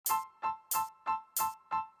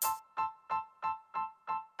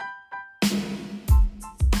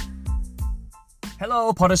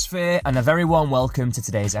Hello Podosphere, and a very warm welcome to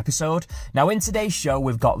today's episode. Now in today's show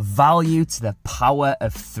we've got value to the power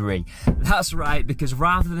of 3. That's right, because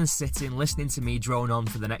rather than sitting listening to me drone on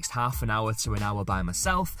for the next half an hour to an hour by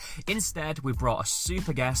myself, instead we've brought a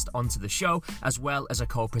super guest onto the show as well as a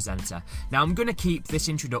co-presenter. Now I'm going to keep this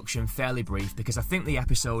introduction fairly brief because I think the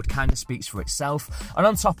episode kind of speaks for itself, and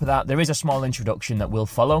on top of that there is a small introduction that will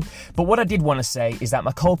follow. But what I did want to say is that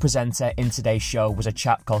my co-presenter in today's show was a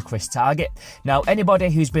chap called Chris Target. Now anybody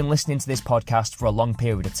who's been listening to this podcast for a long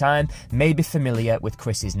period of time may be familiar with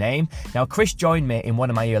Chris's name. Now, Chris joined me in one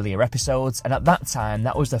of my earlier episodes, and at that time,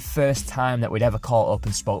 that was the first time that we'd ever caught up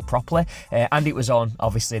and spoke properly, and it was on,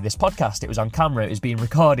 obviously, this podcast. It was on camera, it was being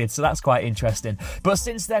recorded, so that's quite interesting. But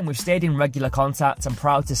since then, we've stayed in regular contact. I'm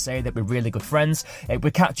proud to say that we're really good friends.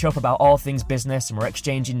 We catch up about all things business, and we're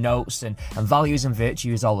exchanging notes and values and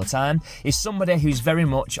virtues all the time. He's somebody who's very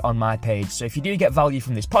much on my page, so if you do get value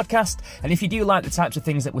from this podcast, and if you do like the types of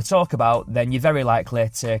things that we talk about, then you're very likely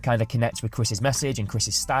to kind of connect with Chris's message and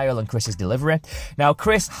Chris's style and Chris's delivery. Now,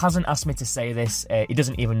 Chris hasn't asked me to say this. He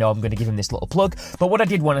doesn't even know I'm going to give him this little plug. But what I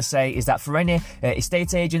did want to say is that for any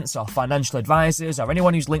estate agents or financial advisors or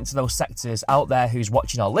anyone who's linked to those sectors out there who's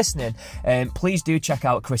watching or listening, please do check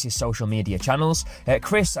out Chris's social media channels.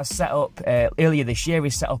 Chris has set up, earlier this year, he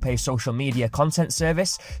set up a social media content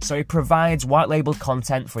service. So he provides white labeled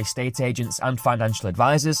content for estate agents and financial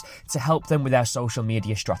advisors to help them with their social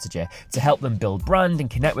media strategy, to help them build brand and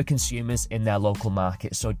connect with consumers in their local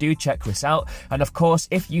market. So do check Chris out. And of course,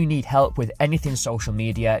 if you need help with anything social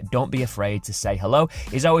media, don't be afraid to say hello.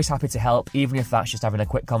 He's always happy to help, even if that's just having a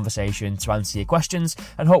quick conversation to answer your questions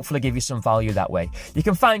and hopefully give you some value that way. You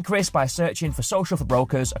can find Chris by searching for Social for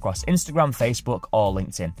Brokers across Instagram, Facebook or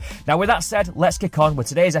LinkedIn. Now with that said, let's kick on with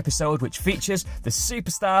today's episode, which features the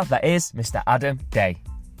superstar that is Mr. Adam Day.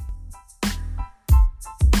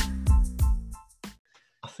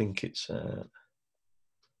 I think it's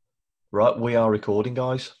right. We are recording,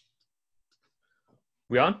 guys.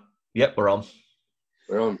 We on? Yep, we're on.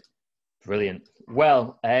 We're on. Brilliant.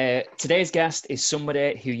 Well, today's guest is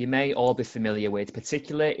somebody who you may all be familiar with,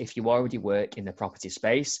 particularly if you already work in the property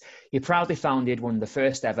space. He proudly founded one of the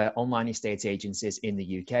first ever online estate agencies in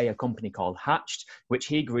the UK, a company called Hatched, which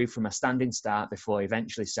he grew from a standing start before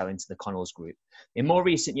eventually selling to the Connells Group. In more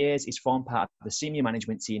recent years, he's formed part of the senior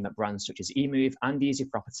management team at brands such as eMove and Easy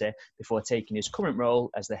Property before taking his current role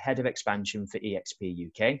as the head of expansion for EXP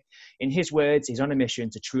UK. In his words, he's on a mission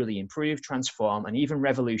to truly improve, transform, and even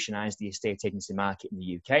revolutionise the estate agency market in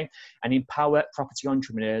the UK and empower property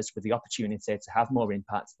entrepreneurs with the opportunity to have more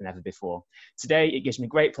impact than ever before. Today, it gives me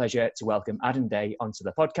great pleasure to welcome Adam Day onto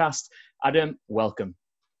the podcast. Adam, welcome.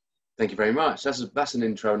 Thank you very much. That's an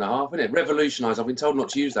intro and a half, isn't it? Revolutionise. I've been told not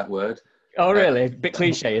to use that word. Oh, really? A bit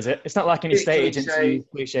cliche, is it? It's not like an estate agency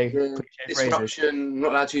cliche disruption. I'm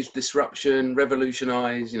not allowed to use disruption,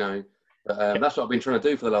 revolutionise, you know. But that's what I've been trying to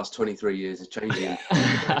do for the last 23 years, is changing.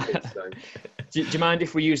 Do you mind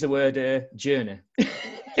if we use the word journey?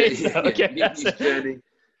 Journey.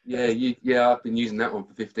 Yeah, I've been using that one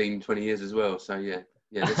for 15, 20 years as well. So yeah,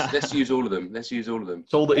 let's use all of them. Let's use all of them.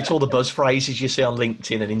 It's all the buzz phrases you see on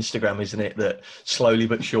LinkedIn and Instagram, isn't it? That slowly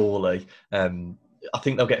but surely, I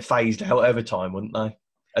think they'll get phased out over time, wouldn't they?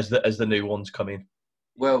 As the new ones come in.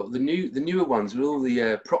 Well, the newer ones with all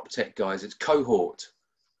the prop tech guys, it's cohort.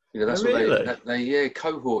 You know, that's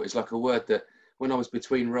cohort is like a word that when I was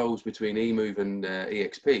between roles between eMove and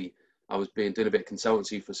EXP, I was doing a bit of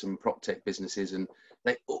consultancy for some prop tech businesses, and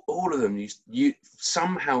all of them you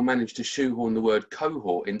somehow managed to shoehorn the word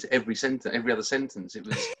cohort into every other sentence. It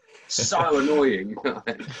was so annoying.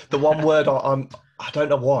 The one word I don't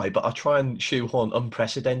know why, but I try and shoehorn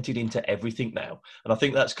unprecedented into everything now, and I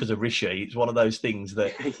think that's because of Rishi. It's one of those things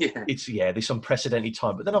that it's this unprecedented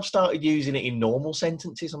time. But then I've started using it in normal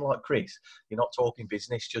sentences. I'm like, Chris, you're not talking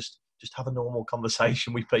business, just have a normal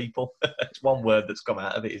conversation with people. It's one word that's come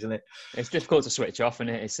out of it, isn't it? It's difficult to switch off, and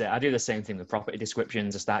it's I do the same thing with property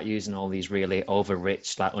descriptions. I start using all these really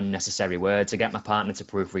over-rich, like unnecessary words. I get my partner to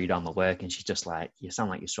proofread all my work, and she's just like, "You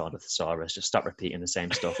sound like you saw the thesaurus. Just stop repeating the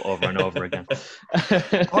same stuff over and over again."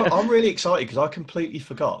 I'm really excited because I completely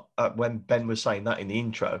forgot when Ben was saying that in the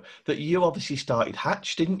intro that you obviously started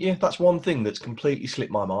Hatch, didn't you? That's one thing that's completely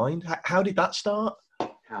slipped my mind. How did that start?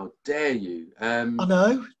 How dare you? I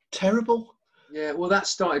know. Terrible. Yeah, well,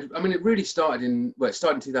 it really started in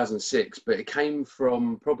 2006, but it came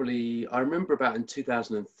from probably, I remember about in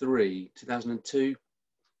 2003, 2002,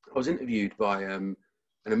 I was interviewed by an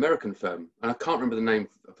American firm, and I can't remember the name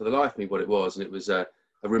for the life of me what it was, and it was a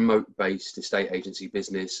remote-based estate agency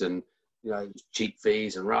business, and, you know, it was cheap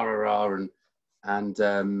fees and rah, rah, rah, and and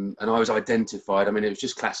I was identified. I mean, it was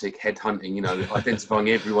just classic head hunting, you know, identifying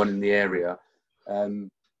everyone in the area.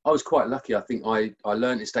 I was quite lucky. I think I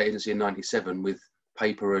learned estate agency in '97 with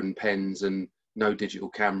paper and pens and no digital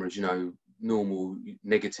cameras, you know, normal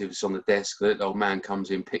negatives on the desk. The old man comes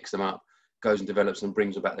in, picks them up, goes and develops them,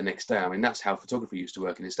 brings them back the next day. I mean, that's how photography used to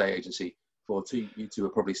work in estate agency. Well, you two are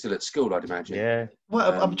probably still at school, I'd imagine. Yeah.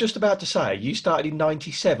 Well, I'm just about to say, you started in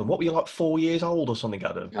 '97. What were you, like 4 years old or something,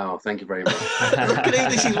 Adam? Oh, thank you very much. Look at him,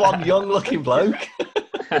 this is one young-looking bloke.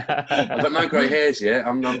 I've got no grey hairs yet.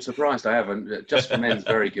 I'm surprised I haven't. Just for Men's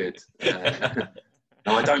very good.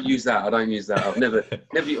 No, I don't use that. I've never.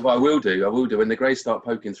 But I will do. When the greys start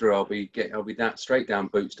poking through, I'll be that straight down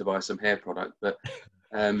Boots to buy some hair product. But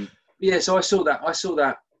yeah, so I saw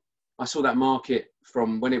that market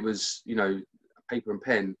from when it was, you know, paper and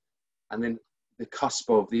pen, and then the cusp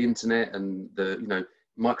of the internet and the, you know,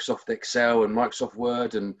 Microsoft Excel and Microsoft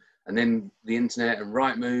Word and then the internet and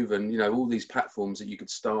Rightmove and, you know, all these platforms that you could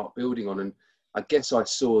start building on. And I guess I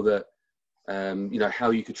saw that, you know,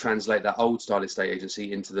 how you could translate that old style estate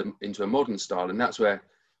agency into a modern style. And that's where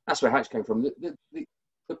Hatch came from.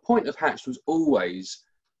 The point of Hatch was always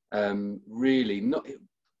really not,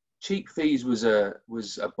 cheap fees was a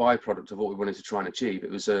byproduct of what we wanted to try and achieve.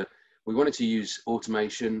 It was we wanted to use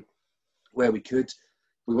automation where we could.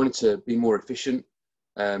 We wanted to be more efficient.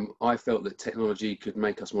 I felt that technology could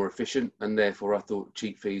make us more efficient, and therefore I thought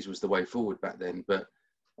cheap fees was the way forward back then. But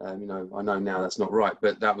you know, I know now that's not right.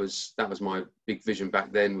 But that was my big vision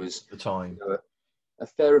back then. Was the time. You know, a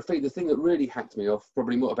fairer fee. The thing that really hacked me off,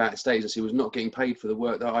 probably more about estate agency, was not getting paid for the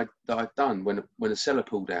work that I'd done when a seller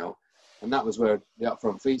pulled out, and that was where the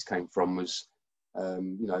upfront fees came from. Was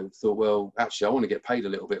you know, thought, well, actually, I want to get paid a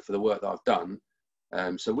little bit for the work that I've done.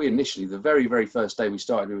 So we initially, the very, very first day we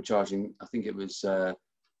started, we were charging, I think it was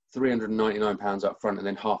 £399 up front and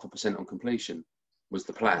then 0.5% on completion was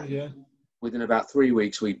the plan. Yeah. Within about 3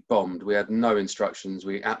 weeks, we bombed. We had no instructions.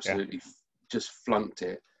 We absolutely just flunked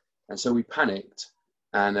it. And so we panicked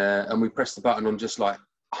and we pressed the button on just like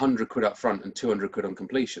 100 quid up front and 200 quid on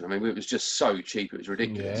completion. I mean, it was just so cheap. It was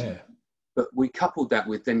ridiculous. Yeah. But we coupled that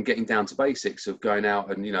with then getting down to basics of going out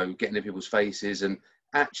and, you know, getting in people's faces, and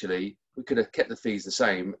actually we could have kept the fees the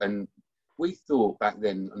same. And we thought back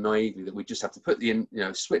then naively that we'd just have to put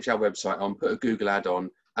switch our website on, put a Google ad on,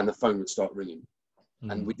 and the phone would start ringing.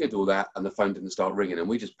 And we did all that, and the phone didn't start ringing, and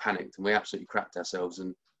we just panicked and we absolutely crapped ourselves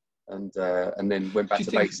and then went back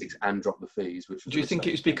to basics and dropped the fees. Which do you think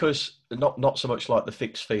it was because not so much like the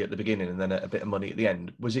fixed fee at the beginning and then a bit of money at the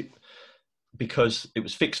end? Was it because it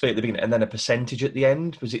was fixed fee at the beginning and then a percentage at the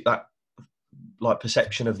end? Was it that like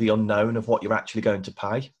perception of the unknown of what you're actually going to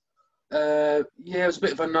pay? Yeah, it was a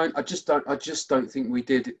bit of unknown. I just don't think we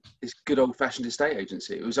did this good old fashioned estate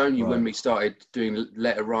agency. It was only when we started doing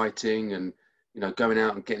letter writing and, you know, going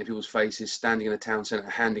out and getting in people's faces, standing in a town centre,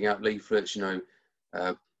 handing out leaflets, you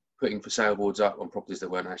know, putting for sale boards up on properties that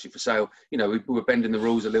weren't actually for sale. You know, we were bending the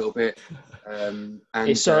rules a little bit, and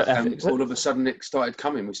all of a sudden it started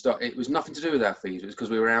coming. It was nothing to do with our fees. It was because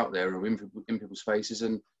we were out there and we were in people's faces.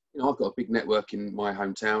 And, you know, I've got a big network in my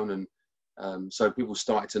hometown, and so people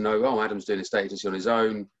started to know, oh, Adam's doing estate agency on his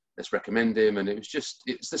own, let's recommend him. And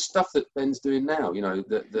it's the stuff that Ben's doing now, you know,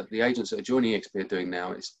 that the agents that are joining EXP are doing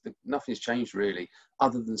now. Nothing's changed really,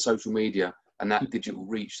 other than social media and that digital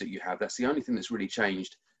reach that you have. That's the only thing that's really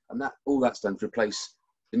changed. And all that's done to replace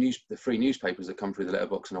the free newspapers that come through the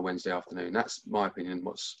letterbox on a Wednesday afternoon. That's my opinion.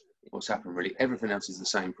 What's happened really. Everything else is the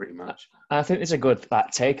same pretty much. I think there's a good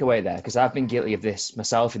takeaway there, because I've been guilty of this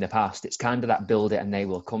myself in the past. It's kind of that build it and they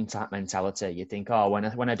will come type mentality. You think, oh,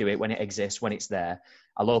 when I do it, when it exists, when it's there,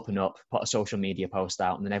 I'll open up, put a social media post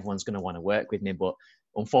out, and then everyone's going to want to work with me. But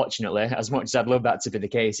unfortunately, as much as I'd love that to be the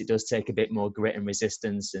case, it does take a bit more grit and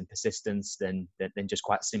resistance and persistence than just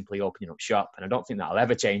quite simply opening up shop. And I don't think that'll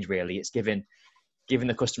ever change really. It's giving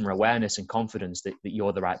the customer awareness and confidence that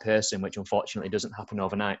you're the right person, which unfortunately doesn't happen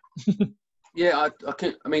overnight. Yeah, I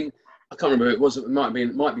can't remember who it was. It might be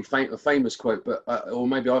a famous quote, but or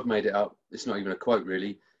maybe I've made it up. It's not even a quote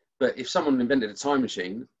really. But if someone invented a time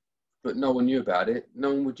machine, but no one knew about it, no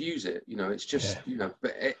one would use it. You know, it's just, you know,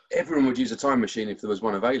 but everyone would use a time machine if there was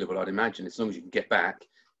one available, I'd imagine, as long as you can get back.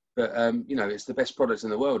 But, you know, it's the best product in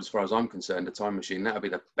the world as far as I'm concerned, a time machine. That would be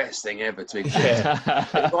the best thing ever to exist.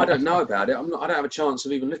 If I don't know about it, I don't have a chance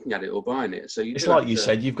of even looking at it or buying it. So it's like you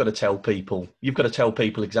said, you've got to tell people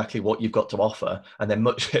exactly what you've got to offer. And then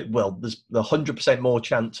there's 100% more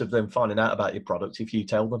chance of them finding out about your product if you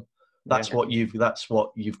tell them. That's what you've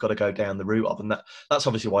got to go down the route of. And that's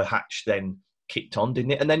obviously why Hatch then kicked on,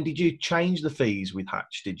 didn't it? And then did you change the fees with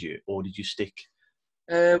Hatch, did you? Or did you stick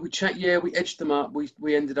We edged them up.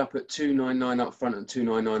 We ended up at 299 up front and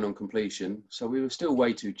 299 on completion. So we were still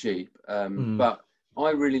way too cheap. But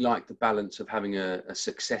I really liked the balance of having a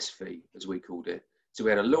success fee, as we called it. So we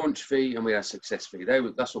had a launch fee and we had a success fee.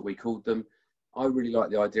 That's what we called them. I really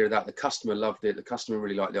liked the idea of that. The customer loved it. The customer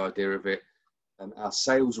really liked the idea of it. Our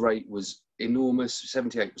sales rate was enormous.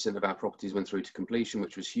 78% of our properties went through to completion,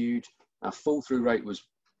 which was huge. Our fall through rate was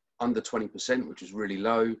under 20%, which was really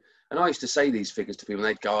low. And I used to say these figures to people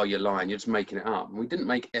and they'd go, "Oh, you're lying, you're just making it up." And we didn't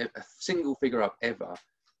make a single figure up ever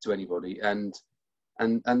to anybody. And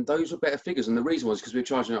those were better figures. And the reason was because we were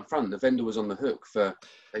charging up front. The vendor was on the hook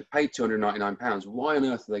they paid £299. Why on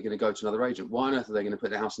earth are they going to go to another agent? Why on earth are they going to put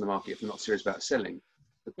their house on the market if they're not serious about selling?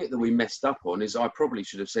 The bit that we messed up on is I probably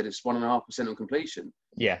should have said it's 1.5% on completion.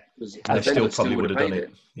 Yeah. I still probably would have done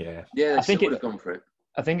it. Yeah, I think would have gone for it.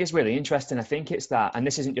 I think it's really interesting. I think it's that, and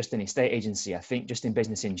this isn't just an estate agency, I think just in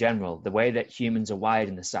business in general, the way that humans are wired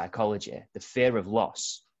in the psychology, the fear of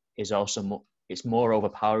loss is also it's more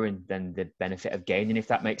overpowering than the benefit of gaining, if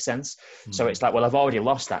that makes sense. So it's like, well, I've already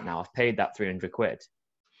lost that now. I've paid that 300 quid.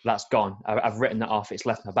 That's gone. I've written that off. It's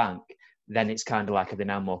left my bank. Then it's kind of like they're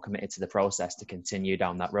now more committed to the process to continue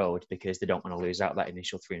down that road because they don't want to lose out that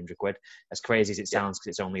initial 300 quid. As crazy as it sounds,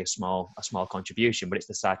 because it's only a small contribution, but it's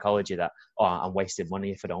the psychology that, oh, I'm wasting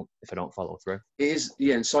money if I don't follow through. It is,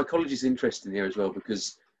 yeah, and psychology is interesting here as well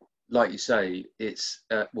because, like you say, it's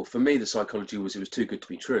well, for me the psychology was it was too good to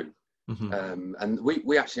be true, and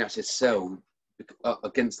we actually had to sell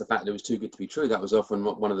against the fact that it was too good to be true. That was often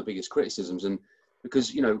one of the biggest criticisms, and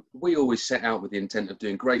because, you know, we always set out with the intent of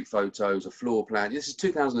doing great photos, a floor plan. This is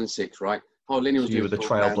 2006, right? Linear was you were the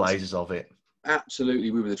trailblazers of it.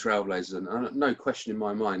 Absolutely, we were the trailblazers, and no question in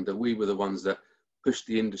my mind that we were the ones that pushed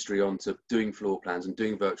the industry on to doing floor plans and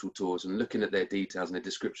doing virtual tours and looking at their details and their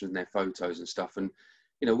descriptions and their photos and stuff. And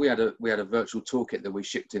you know, we had a virtual toolkit that we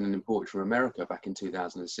shipped in and imported from America back in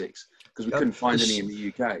 2006 because we couldn't find any in the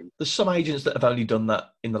UK. There's some agents that have only done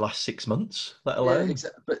that in the last 6 months, let alone. Yeah,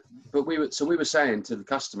 exactly. But we were saying to the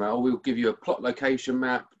customer, "Oh, we'll give you a plot location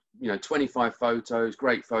map, you know, 25 photos,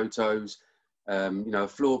 great photos, you know, a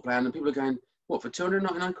floor plan." And people are going, "What, for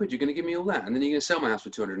 299 quid? You're going to give me all that? And then you're going to sell my house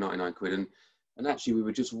for 299 quid?" And actually,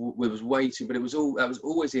 we was waiting, but that was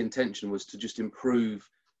always the intention, was to just improve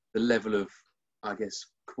the level of, I guess,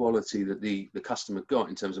 quality that the customer got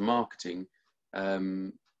in terms of marketing,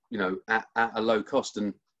 you know, at a low cost.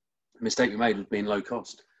 And the mistake we made was being low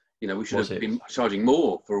cost. You know, we should have been charging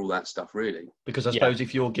more for all that stuff, really. Because I suppose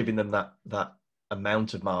if you're giving them that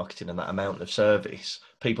amount of marketing and that amount of service,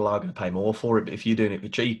 people are going to pay more for it. But if you're doing it for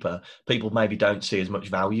cheaper, people maybe don't see as much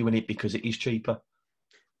value in it because it is cheaper.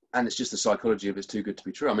 And it's just the psychology of it's too good to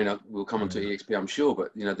be true. I mean, we'll come on to EXP, I'm sure,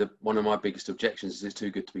 but, you know, one of my biggest objections is it's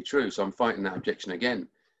too good to be true. So I'm fighting that objection again.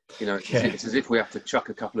 You know, it's as if we have to chuck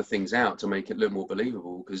a couple of things out to make it look more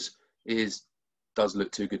believable, because it does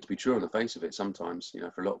look too good to be true on the face of it sometimes, you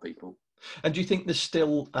know, for a lot of people. And do you think there's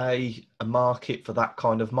still a market for that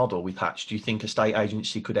kind of model with Hatch? Do you think a estate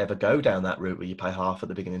agency could ever go down that route where you pay half at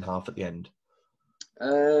the beginning, half at the end?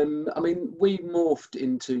 I mean, we morphed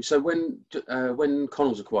into, so when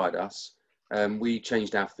Connells acquired us, we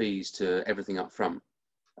changed our fees to everything up front.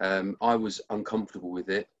 I was uncomfortable with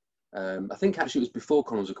it. I think actually it was before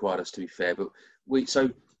Connells acquired us, to be fair, but so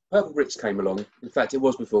Purple Bricks came along. In fact, it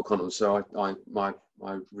was before Connells, so I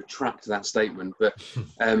retract that statement. But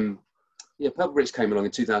yeah, Purple Bricks came along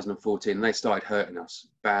in 2014 and they started hurting us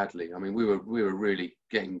badly. I mean, we were really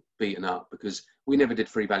getting beaten up because we never did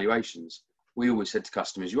free valuations. We always said to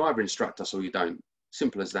customers, you either instruct us or you don't.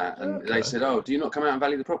 Simple as that. And they said, "Oh, do you not come out and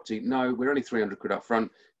value the property?" "No, we're only 300 quid up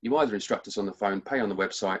front. You either instruct us on the phone, pay on the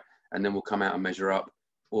website, and then we'll come out and measure up,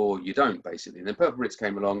 or you don't," basically. And then Purple Bricks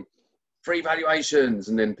came along, free valuations.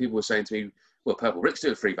 And then people were saying to me, "Well, Purple Bricks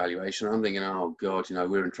do a free valuation." I'm thinking, oh God, you know,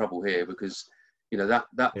 we're in trouble here, because, you know,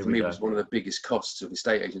 that for me was one of the biggest costs of the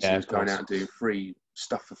estate agency, was going out and doing free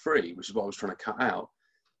stuff for free, which is what I was trying to cut out.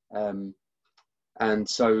 And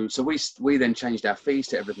so we then changed our fees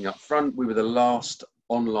to everything up front. We were the last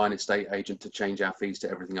online estate agent to change our fees to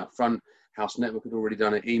everything up front. House Network had already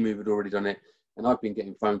done it. eMove had already done it. And I've been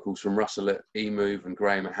getting phone calls from Russell at eMove and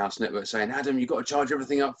Graham at House Network saying, "Adam, you've got to charge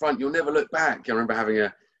everything up front. You'll never look back." I remember having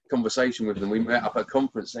a conversation with them. We met up at a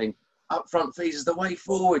conference saying, upfront fees is the way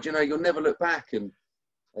forward. You know, you'll never look back. And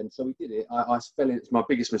so we did it. I fell in. It's my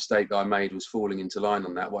biggest mistake that I made, was falling into line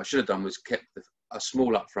on that. What I should have done was kept a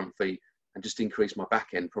small upfront fee and just increase my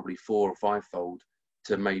back end probably 4 or 5-fold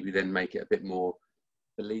to maybe then make it a bit more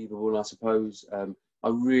believable, I suppose. I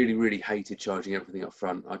really, really hated charging everything up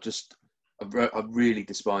front. I really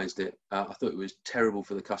despised it. I thought it was terrible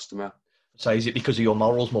for the customer. So is it because of your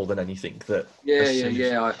morals more than anything that?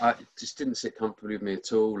 Yeah. I just didn't sit comfortably with me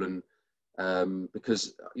at all, and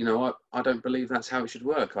because I don't believe that's how it should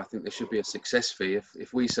work. I think there should be a success fee.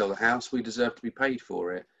 If we sell the house, we deserve to be paid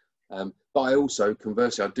for it. But I also,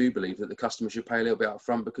 conversely, I do believe that the customer should pay a little bit up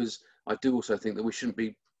front, because I do also think that we shouldn't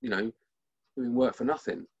be, doing work for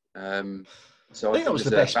nothing. So I think that was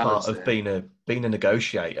the best part of there. being a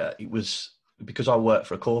negotiator. It was because I work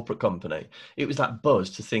for a corporate company. It was that buzz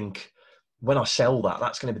to think, when I sell that,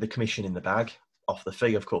 that's going to be the commission in the bag off the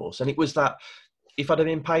fee, of course. And it was that, if I'd have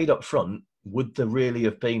been paid up front, would there really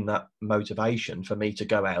have been that motivation for me to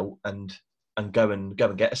go out and go and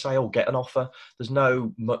get a sale, get an offer? There's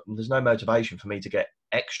no motivation for me to get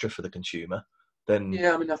extra for the consumer. Then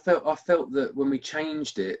yeah, I mean, I felt that when we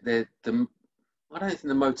changed it, I don't think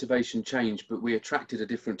the motivation changed, but we attracted a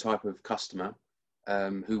different type of customer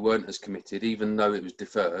who weren't as committed, even though it was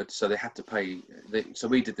deferred. So they had to pay. So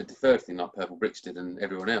we did the deferred thing like Purplebricks did and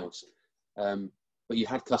everyone else. But you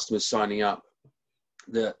had customers signing up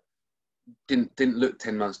that didn't look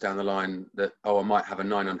 10 months down the line that, oh, I might have a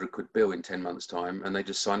 900 quid bill in 10 months time, and they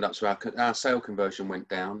just signed up. So our sale conversion went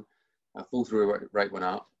down, our fall through rate went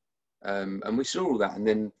up, and we saw all that. And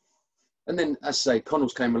then as I say,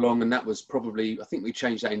 Connells came along, and that was probably, I think we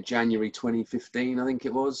changed that in January 2015, I think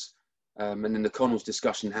it was. And then the Connells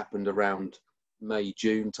discussion happened around May,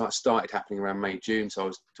 June, started happening around May, June. So I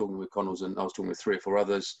was talking with Connells, and I was talking with 3 or 4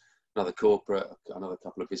 others, another corporate, another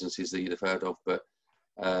couple of businesses that you'd have heard of. But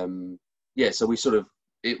yeah, so we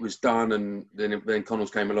it was done, and then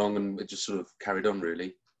Connells came along, and it just sort of carried on,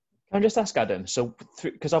 really. Can I just ask, Adam? So,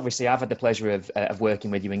 because obviously I've had the pleasure of working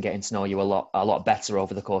with you and getting to know you a lot better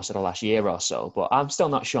over the course of the last year or so, but I'm still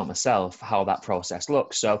not sure myself how that process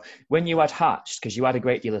looks. So, when you had hatched, because you had a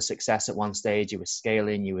great deal of success at one stage, you were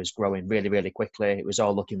scaling, you was growing really, really quickly, it was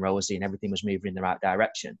all looking rosy, and everything was moving in the right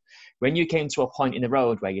direction. When you came to a point in the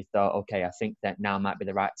road where you thought, okay, I think that now might be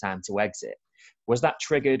the right time to exit, was that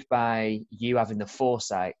triggered by you having the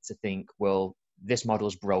foresight to think, well, this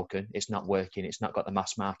model's broken, it's not working, it's not got the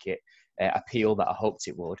mass market appeal that I hoped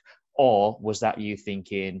it would? Or was that you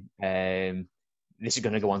thinking, this is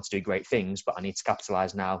going to go on to do great things, but I need to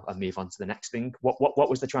capitalise now and move on to the next thing? What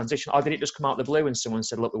was the transition? Or did it just come out of the blue and someone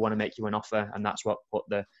said, look, we want to make you an offer, and that's what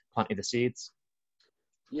planted the seeds?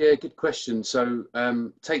 Yeah, good question. So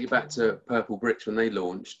take it back to Purplebricks when they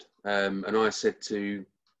launched, and I said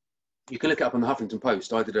you can look it up on the Huffington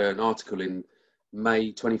Post. I did an article in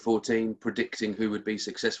May 2014 predicting who would be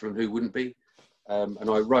successful and who wouldn't be. And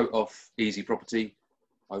I wrote off Easy Property.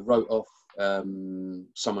 I wrote off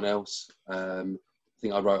someone else. I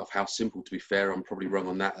think I wrote off House Simple, to be fair. I'm probably wrong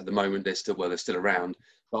on that at the moment. They're still around.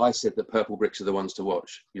 But I said that Purplebricks are the ones to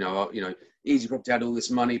watch. Easy Property had all this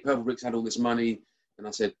money. Purplebricks had all this money. And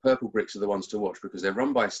I said, Purplebricks are the ones to watch because they're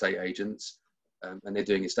run by estate agents. And they're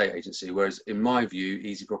doing estate agency. Whereas in my view,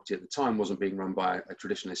 Easy Property at the time wasn't being run by a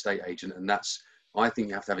traditional estate agent. And I think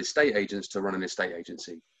you have to have estate agents to run an estate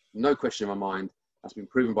agency. No question in my mind. That's been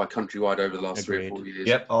proven by Countrywide over the last 3 or 4 years.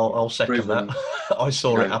 Yep, I'll second that. I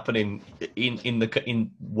saw it happening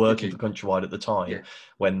in working for Countrywide at the time,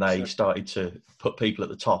 when they started to put people at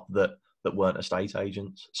the top that weren't estate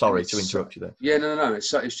agents. Sorry to interrupt you there. Yeah, no. It's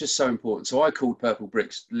just so important. So I called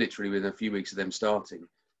Purplebricks literally within a few weeks of them starting.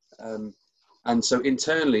 And so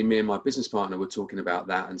internally, me and my business partner were talking about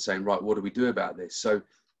that and saying, right, what do we do about this? So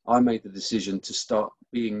I made the decision to start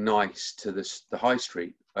being nice to the high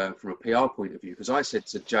street from a PR point of view. Because I said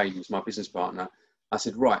to James, my business partner, I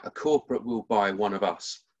said, right, a corporate will buy one of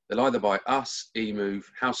us. They'll either buy us, eMove,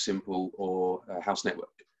 House Simple, or House Network.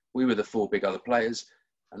 We were the 4 big other players.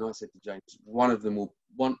 And I said to James, one of them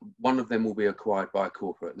will be acquired by a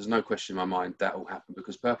corporate. There's no question in my mind that will happen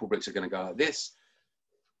because Purplebricks are going to go like this.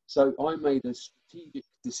 So I made a strategic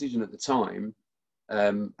decision at the time,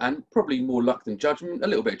 and probably more luck than judgment, a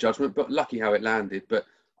little bit of judgment, but lucky how it landed. But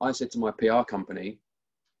I said to my PR company,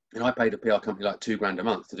 and I paid a PR company like $2,000 a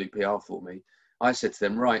month to do PR for me. I said to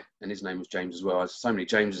them, right, and his name was James as well. I had so many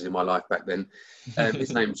Jameses in my life back then.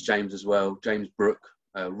 His name was James as well, James Brooke,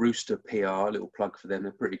 Rooster PR, a little plug for them.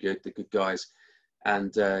 They're pretty good, they're good guys.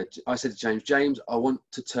 And I said to James, I want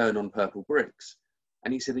to turn on Purplebricks.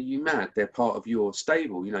 And he said, are you mad? They're part of your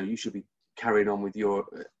stable. You should be carrying on with your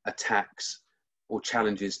attacks or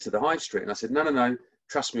challenges to the high street. And I said, no,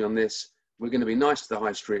 trust me on this. We're going to be nice to the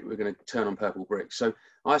high street. We're going to turn on Purplebricks. So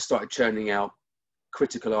I started churning out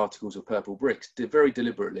critical articles of Purplebricks very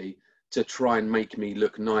deliberately to try and make me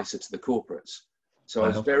look nicer to the corporates. So I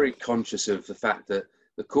was very conscious of the fact that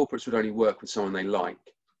the corporates would only work with someone they like.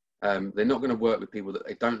 They're not going to work with people that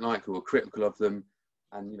they don't like who are critical of them.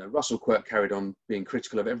 And, Russell Quirk carried on being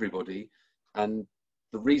critical of everybody. And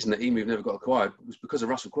the reason that eMove never got acquired was because of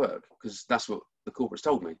Russell Quirk, because that's what the corporates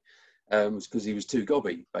told me. Was because he was too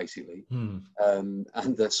gobby, basically. And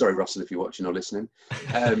sorry, Russell, if you're watching or listening.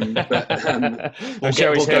 We'll get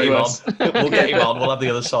him on. We'll get him on. We'll have the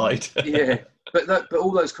other side. Yeah, but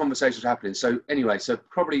all those conversations were happening. So anyway, so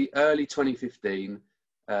probably early 2015,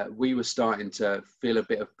 we were starting to feel a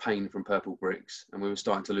bit of pain from Purple Bricks, and we were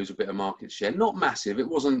starting to lose a bit of market share. Not massive. It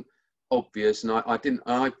wasn't obvious, and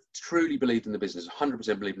I truly believed in the business.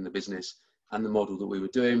 100% believed in the business and the model that we were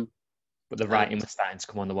doing. But the writing was starting to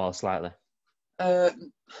come on the wall slightly. I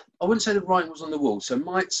wouldn't say the writing was on the wall. So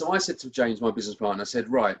I said to James, my business partner, I said,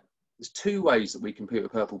 right, there's two ways that we compete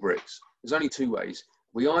with Purple Bricks. There's only two ways.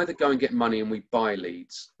 We either go and get money and we buy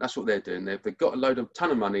leads. That's what they're doing. They've got a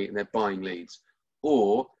ton of money and they're buying leads.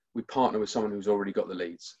 Or we partner with someone who's already got the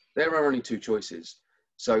leads. There are only two choices.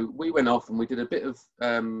 So we went off and we did a bit of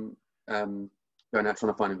going out trying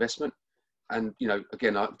to find investment. And, you know,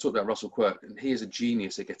 again, I talked about Russell Quirk, and he is a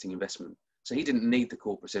genius at getting investment. So he didn't need the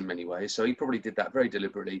corporates in many ways. So he probably did that very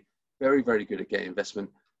deliberately, very, very good at getting investment.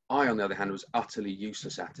 I, on the other hand, was utterly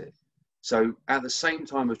useless at it. So at the same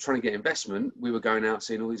time of trying to get investment, we were going out,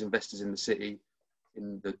 seeing all these investors in the city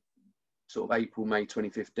in the sort of April, May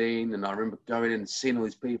 2015. And I remember going in and seeing all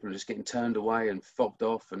these people and just getting turned away and fobbed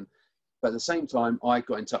off. But at the same time, I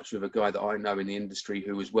got in touch with a guy that I know in the industry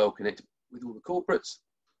who was well connected with all the corporates,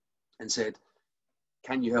 and said,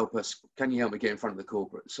 can you help us? Can you help me get in front of the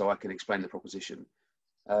corporate so I can explain the proposition?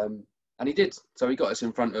 And he did. So he got us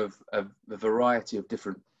in front of a variety of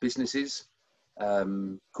different businesses,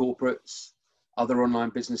 corporates, other online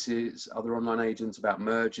businesses, other online agents, about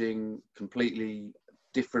merging completely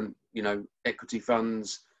different, you know, equity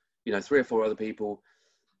funds, you know, 3 or 4 other people.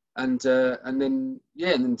 And then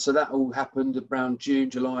so that all happened around June,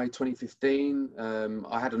 July 2015.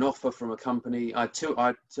 I had an offer from a company. I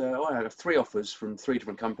had 3 offers from 3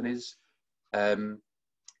 different companies.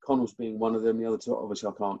 Connells being one of them. The other 2, obviously,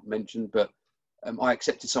 I can't mention. But I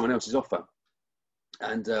accepted someone else's offer,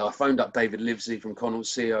 and I phoned up David Livesey from Connells,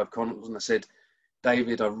 CEO of Connells, and I said,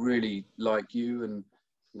 David, I really like you, and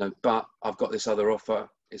you know, but I've got this other offer.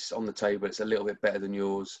 It's on the table. It's a little bit better than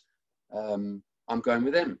yours. I'm going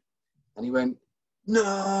with them. And he went,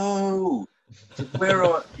 no. He said, where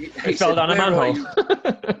are you? He fell down a manhole.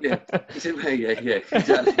 Yeah. He said, yeah,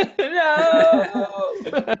 exactly. No.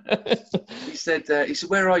 He said,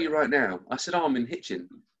 where are you right now? I said, I'm in Hitchin.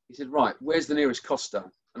 He said, right, where's the nearest Costa?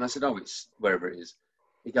 And I said, oh, it's wherever it is.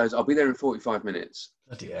 He goes, I'll be there in 45 minutes.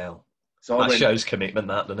 Bloody hell. So that shows commitment,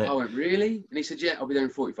 that, doesn't it? I went, really? And he said, yeah, I'll be there in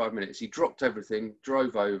 45 minutes. He dropped everything,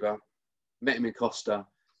 drove over, met him in Costa,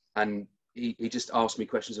 and he just asked me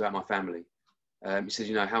questions about my family. He said,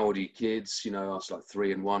 you know, how old are your kids? You know, I was like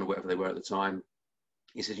 3 and 1 or whatever they were at the time.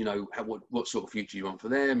 He said, you know, what sort of future you want for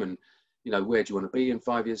them? And, you know, where do you want to be in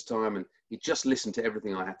 5 years' time? And he just listened to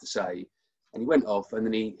everything I had to say. And he went off, and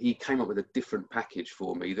then he came up with a different package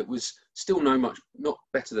for me that was still not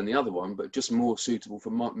better than the other one, but just more suitable for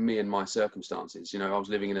me and my circumstances. You know, I was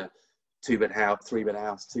living in a 2-bed house, 3-bed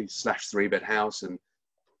house, 2/3-bed house, and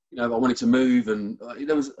you know, I wanted to move, and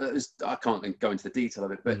there was I can't go into the detail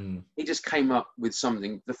of it, but he just came up with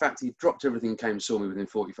something. The fact he dropped everything and came and saw me within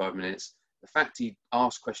 45 minutes, the fact he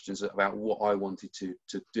asked questions about what I wanted to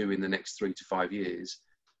do in the next 3 to 5 years,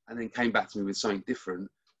 and then came back to me with something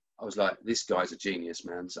different, I was like, this guy's a genius,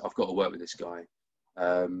 man. So I've got to work with this guy.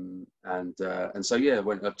 And so, yeah,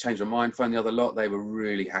 when I changed my mind, phoned the other lot, they were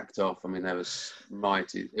really hacked off. I mean, they was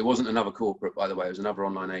mighty. It wasn't another corporate, by the way. It was another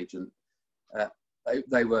online agent.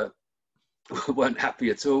 They weren't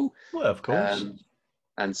happy at all. Well, of course.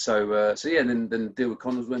 And so yeah, then the deal with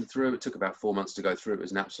Connells went through. It took about 4 months to go through. It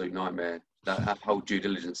was an absolute nightmare. That whole due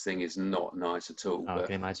diligence thing is not nice at all. I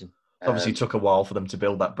can imagine. Obviously, took a while for them to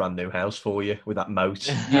build that brand new house for you with that moat,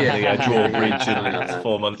 the drawbridge, and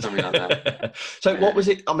 4 months. Something like that. So, what was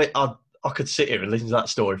it? I mean, I could sit here and listen to that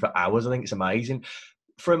story for hours. I think it's amazing.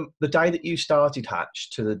 From the day that you started Hatch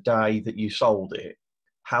to the day that you sold it,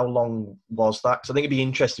 how long was that? Because I think it'd be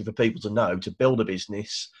interesting for people to know, to build a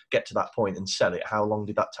business, get to that point and sell it. How long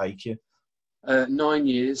did that take you? 9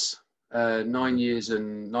 years. 9 years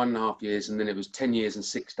and 9.5 years, and then it was 10 years and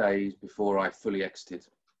 6 days before I fully exited.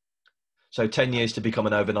 So 10 years to become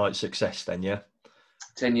an overnight success then, yeah?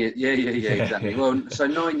 10 years, yeah, exactly. Well, so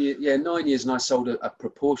 9 years, and I sold a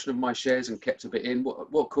proportion of my shares and kept a bit in.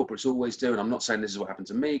 What corporates always do, and I'm not saying this is what happened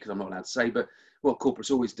to me because I'm not allowed to say, but what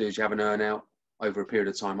corporates always do is you have an earn out over a period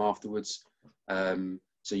of time afterwards.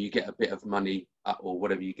 So you get a bit of money or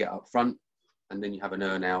whatever you get up front, and then you have an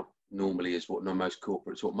earn out. Normally is what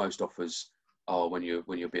most offers are when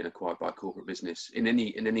you're being acquired by a corporate business in any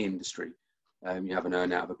industry. You have an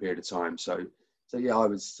earn out of a period of time. So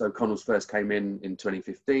Connells first came in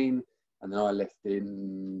 2015, and then I left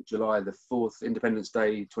in July the 4th, Independence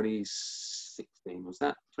Day 2016. Was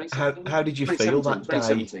that 2016? How did you feel that day?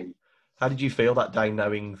 2017. How did you feel that day,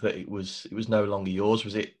 knowing that it was no longer yours?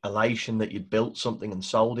 Was it elation that you'd built something and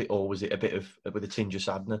sold it, or was it a bit of with a tinge of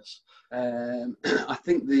sadness? I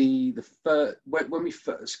think the first, when we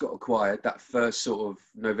first got acquired, that first sort of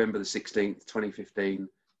November the 16th, 2015.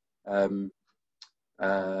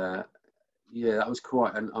 That was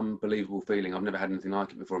quite an unbelievable feeling. I've never had anything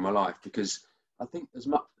like it before in my life, because I think as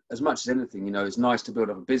much as anything, you know, it's nice to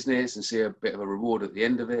build up a business and see a bit of a reward at the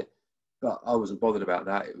end of it. But I wasn't bothered about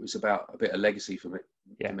that. It was about a bit of legacy for me.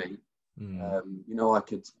 Yeah. You know, I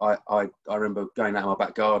remember going out in my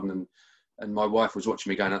back garden, and my wife was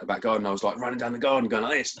watching me going out the back garden. I was like running down the garden going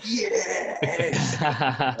like this, yes,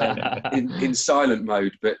 in silent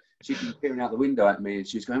mode. But she'd been peering out the window at me, and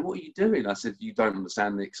she was going, "What are you doing?" I said, "You don't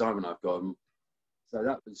understand the excitement I've got." So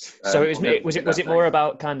that was. So was it more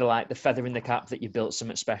about kind of like the feather in the cap that you built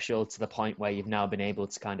something special to the point where you've now been able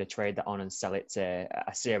to kind of trade that on and sell it to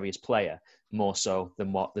a serious player, more so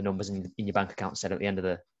than what the numbers in your bank account said at the end of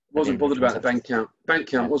the. Wasn't bothered about the bank count. Bank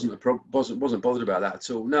count wasn't a problem. Wasn't bothered about that at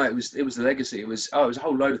all. No, it was the legacy. It was a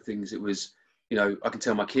whole load of things. It was, you know, I can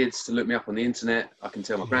tell my kids to look me up on the internet. I can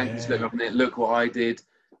tell my grandkids to look me up on the internet. Look what I did.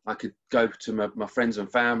 I could go to my friends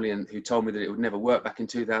and family and who told me that it would never work back in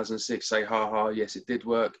 2006. Say, ha ha, yes, it did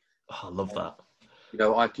work. Oh, I love that. You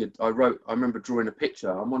know, I remember drawing a picture.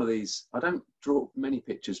 I'm one of these. I don't draw many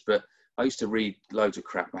pictures, but I used to read loads of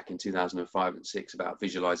crap back in 2005 and 6 about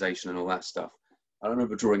visualization and all that stuff. I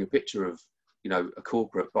remember drawing a picture of, you know, a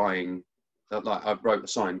corporate buying, like I wrote a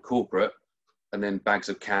sign, corporate, and then bags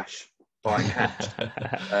of cash buying cash.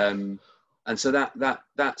 And so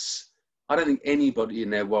that's, I don't think anybody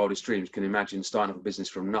in their wildest dreams can imagine starting up a business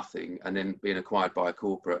from nothing and then being acquired by a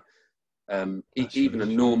corporate, even a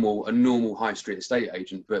normal high street estate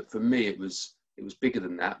agent. But for me, it was bigger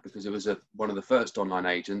than that, because it was one of the first online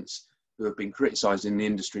agents who have been criticised in the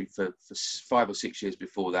industry for 5 or 6 years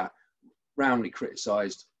before that, roundly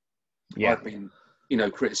criticised. Yeah. I've been, you know,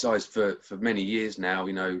 criticised for many years now,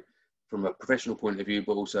 you know, from a professional point of view,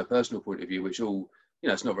 but also a personal point of view, which all, you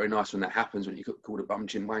know, it's not very nice when that happens, when you get called a bum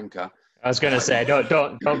chin wanker. I was going to say,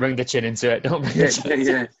 don't bring the chin into it. Don't bring the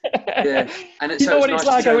chin. Yeah. And you know what it's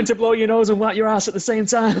like going to blow your nose and whack your ass at the same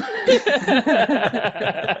time.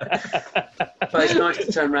 But it's nice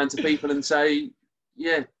to turn around to people and say,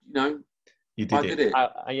 yeah, you know, you did it.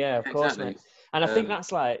 Yeah, of course, exactly. mate. And I think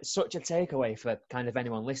that's like such a takeaway for kind of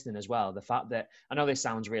anyone listening as well. The fact that, I know this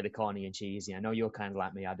sounds really corny and cheesy. I know you're kind of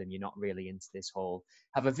like me, Adam. You're not really into this whole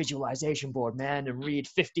have a visualization board, man, and read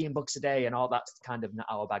 15 books a day and all that's kind of not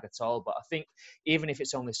our bag at all. But I think even if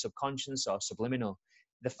it's only subconscious or subliminal,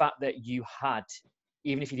 the fact that you had,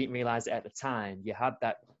 even if you didn't realize it at the time, you had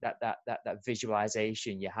that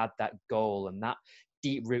visualization, you had that goal and that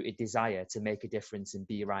deep-rooted desire to make a difference and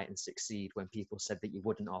be right and succeed when people said that you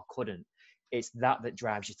wouldn't or couldn't. It's that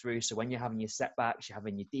drives you through. So when you're having your setbacks, you're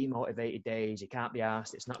having your demotivated days, you can't be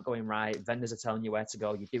asked, it's not going right, vendors are telling you where to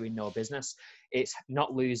go, you're doing no business. It's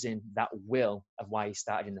not losing that will of why you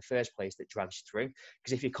started in the first place that drags you through.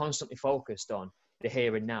 Because if you're constantly focused on the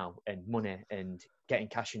here and now and money and getting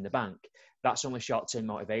cash in the bank, that's only short-term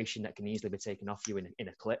motivation that can easily be taken off you in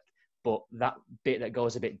a click. But that bit that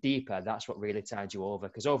goes a bit deeper, that's what really tied you over.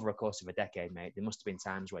 Because over a course of a decade, mate, there must have been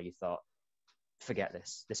times where you thought, forget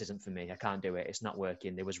this isn't for me, I can't do it, it's not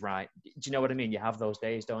working, it was right. Do you know what I mean? You have those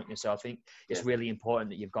days, don't you? So I think it's really important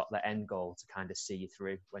that you've got that end goal to kind of see you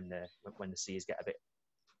through when the seas get a bit.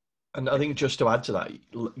 And I think just to add to that,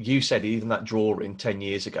 you said even that drawing 10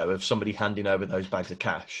 years ago of somebody handing over those bags of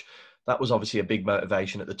cash, that was obviously a big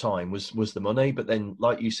motivation at the time, was the money. But then,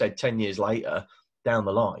 like you said, 10 years later down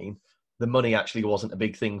the line, the money actually wasn't a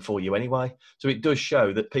big thing for you anyway. So it does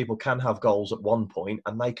show that people can have goals at one point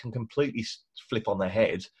and they can completely flip on their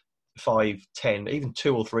head 5, 10, even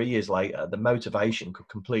 2 or 3 years later. The motivation could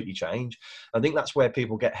completely change. I think that's where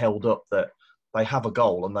people get held up, that they have a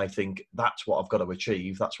goal and they think that's what I've got to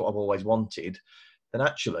achieve, that's what I've always wanted. Then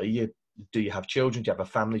actually, do you have children? Do you have a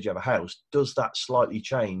family? Do you have a house? Does that slightly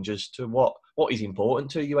change as to what is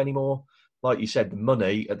important to you anymore? Like you said, the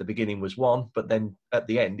money at the beginning was one, but then at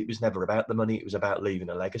the end, it was never about the money. It was about leaving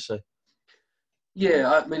a legacy.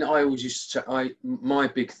 Yeah, I mean, I always used to, my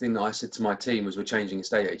big thing that I said to my team was, we're changing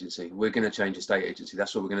estate agency. We're going to change estate agency.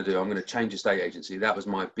 That's what we're going to do. I'm going to change estate agency. That was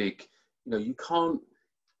my big, you know, you can't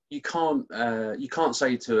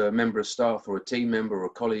say to a member of staff or a team member or a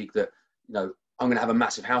colleague that, you know, I'm going to have a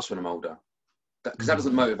massive house when I'm older. because that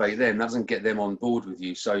doesn't motivate them, that doesn't get them on board with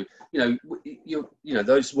you. So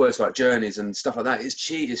those words like journeys and stuff like that, it's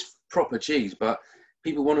cheese, it's proper cheese, but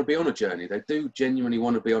people want to be on a journey. They do genuinely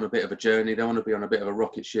want to be on a bit of a journey. They want to be on a bit of a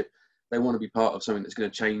rocket ship. They want to be part of something that's going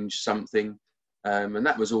to change something, and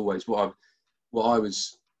that was always what I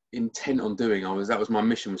was intent on doing. That was my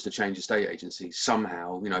mission, was to change estate agency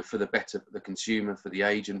somehow, for the better, for the consumer, for the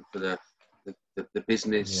agent, for the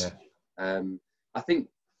business. I think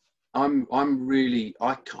I'm really,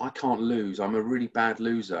 I can't lose. I'm a really bad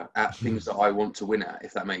loser at things that I want to win at,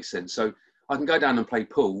 if that makes sense. So I can go down and play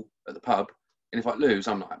pool at the pub, and if I lose,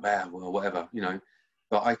 I'm like, well, whatever,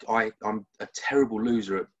 But I'm a terrible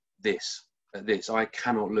loser at this. I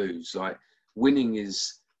cannot lose. Like, winning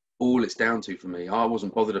is all it's down to for me. I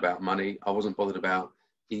wasn't bothered about money. I wasn't bothered about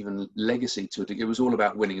even legacy to it. It was all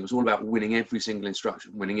about winning. It was all about winning every single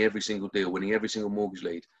instruction, winning every single deal, winning every single mortgage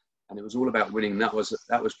lead. And it was all about winning. That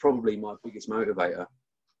was probably my biggest motivator,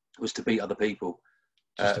 was to beat other people.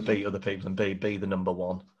 Just to beat other people and be the number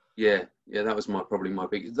one. Yeah, that was probably my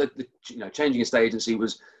biggest. Changing estate agency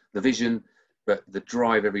was the vision, but the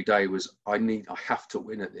drive every day was I have to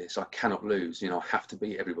win at this. I cannot lose. I have to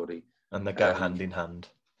beat everybody. And they go hand in hand.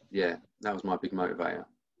 Yeah, that was my big motivator.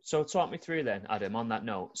 So talk me through then, Adam, on that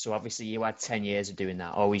note. So obviously you had 10 years of doing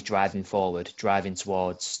that, always driving forward, driving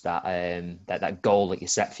towards that goal that you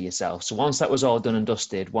set for yourself. So once that was all done and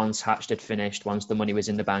dusted, once Hatched had finished, once the money was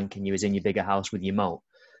in the bank and you was in your bigger house with your moat,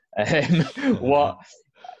 what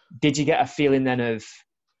did you get a feeling then of?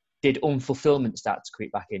 Did unfulfillment start to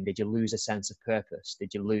creep back in? Did you lose a sense of purpose?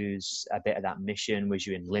 Did you lose a bit of that mission? Was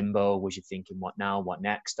you in limbo? Was you thinking, what now, what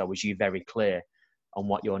next? Or was you very clear on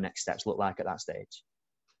what your next steps looked like at that stage?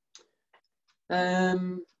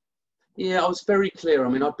 Yeah, I was very clear. I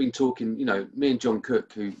mean, I'd been talking, me and John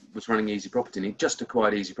Cook, who was running Easy Property, and he'd just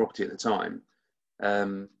acquired Easy Property at the time.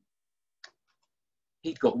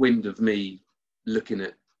 He'd got wind of me looking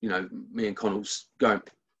at, me and Connell's going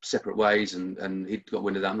separate ways, and he'd got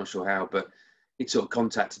wind of that. I'm not sure how, but he'd sort of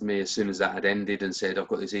contacted me as soon as that had ended and said, I've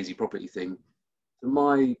got this Easy Property thing. So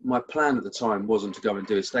my plan at the time wasn't to go and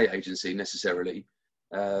do estate agency necessarily.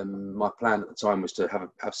 My plan at the time was to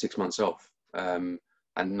have 6 months off.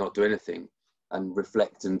 And not do anything and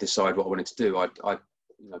reflect and decide what I wanted to do.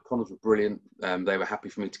 Connells were brilliant. They were happy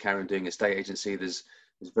for me to carry on doing estate agency. There's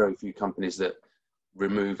very few companies that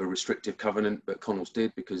remove a restrictive covenant, but Connells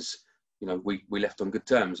did, because we left on good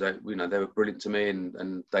terms. They were brilliant to me,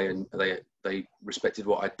 and they respected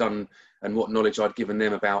what I'd done and what knowledge I'd given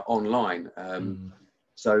them about online.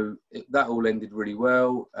 So that all ended really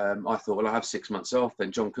well. I thought, well, I have 6 months off.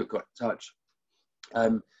 Then John Cook got in touch.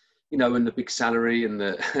 And the big salary and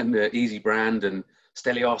the Easy brand and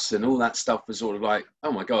Stelios and all that stuff was sort of like,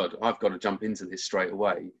 oh my God, I've got to jump into this straight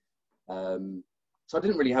away. So I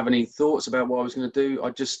didn't really have any thoughts about what I was going to do.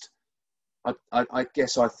 I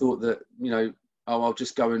guess I thought that, I'll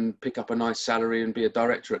just go and pick up a nice salary and be a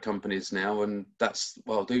director at companies now. And that's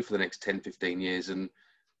what I'll do for the next 10, 15 years. And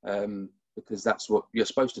because that's what you're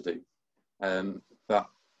supposed to do. But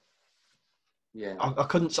yeah, I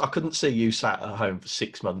couldn't see you sat at home for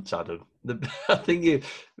 6 months, Adam. I think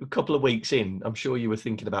a couple of weeks in, I'm sure you were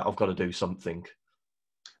thinking about, I've got to do something.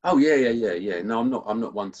 Oh yeah. No, I'm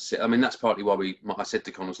not one to sit. I mean, that's partly why I said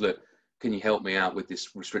to Connells, look, can you help me out with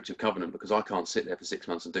this restrictive covenant, because I can't sit there for 6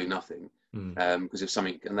 months and do nothing. Because if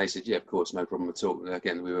something, and they said, yeah, of course, no problem at all. And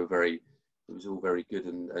again, it was all very good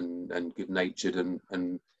and good natured,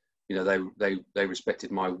 and they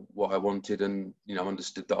respected what I wanted, and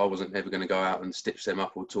understood that I wasn't ever going to go out and stitch them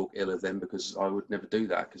up or talk ill of them, because I would never do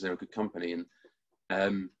that, because they're a good company.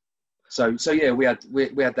 And so yeah, we had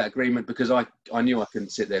that agreement, because I knew I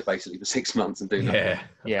couldn't sit there basically for 6 months and do nothing.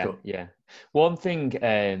 Yeah. One thing,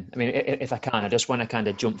 if I can, I just want to kind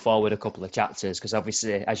of jump forward a couple of chapters, because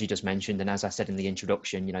obviously, as you just mentioned, and as I said in the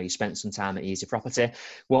introduction, you spent some time at Easy Property.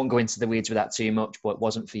 Won't go into the weeds with that too much, but it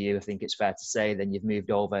wasn't for you, I think it's fair to say. Then you've moved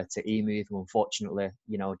over to eMove, and unfortunately,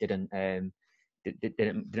 didn't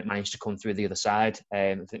manage to come through the other side.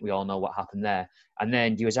 I think we all know what happened there. And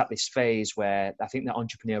then you was at this phase where I think the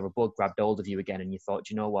entrepreneurial bug grabbed hold of you again, and you thought,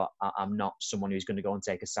 you know what, I'm not someone who's going to go and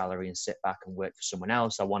take a salary and sit back and work for someone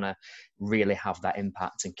else. I want to really have that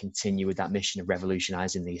impact and continue with that mission of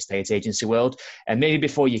revolutionizing the estate agency world. And maybe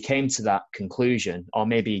before you came to that conclusion, or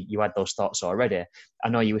maybe you had those thoughts already, I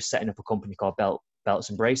know you were setting up a company called Belts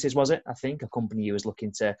and Braces, was it? I think a company you was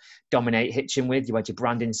looking to dominate hitching with. You had your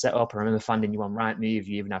branding set up. I remember finding you on Rightmove.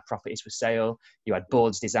 You even had properties for sale. You had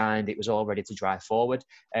boards designed. It was all ready to drive forward.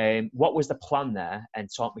 What was the plan there? And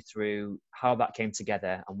talk me through how that came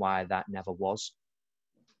together and why that never was.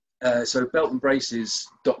 So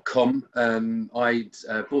beltandbraces.com. I'd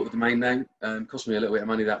bought the domain name. Cost me a little bit of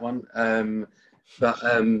money, that one.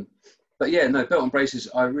 But yeah, no, Belt and Braces,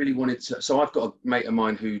 I really wanted to. So I've got a mate of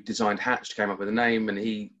mine who designed Hatched, came up with a name,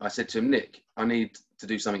 and I said to him, Nick, I need to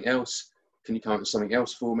do something else. Can you come up with something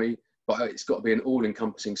else for me? But it's got to be an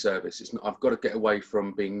all-encompassing service. I've got to get away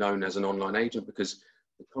from being known as an online agent, because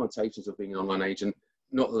the connotations of being an online agent,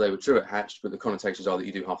 not that they were true at Hatched, but the connotations are that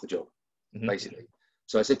you do half the job, basically.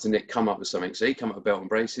 So I said to Nick, come up with something. So he came up with Belt and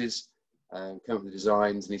Braces, came up with the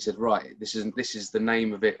designs, and he said, right, this is the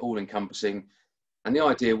name of it, all-encompassing. And the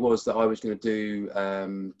idea was that I was going to do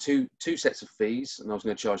two sets of fees, and I was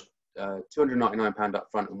going to charge £299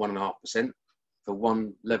 up front and 1.5% for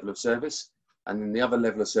one level of service. And then the other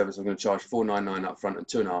level of service, I'm going to charge £499 up front and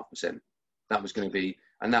 2.5%. That was going to be,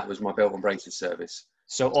 and that was my Belt and Braces service.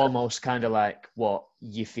 So almost kind of like what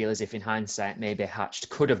you feel as if in hindsight, maybe Hatched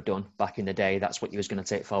could have done back in the day. That's what you was going to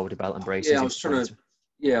take forward to Belt and Braces. Yeah, I was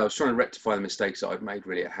trying to rectify the mistakes that I'd made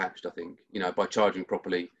really at Hatched, I think, by charging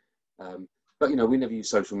properly. But, we never use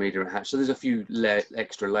social media at Hatch. So there's a few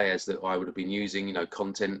extra layers that I would have been using,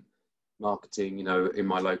 content, marketing, in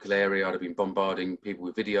my local area. I'd have been bombarding people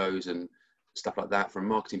with videos and stuff like that from a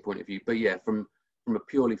marketing point of view. But yeah, from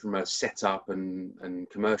a setup and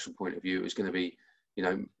commercial point of view, it was going to be,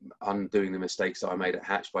 undoing the mistakes that I made at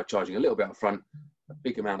Hatch by charging a little bit up front, a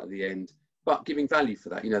big amount at the end, but giving value for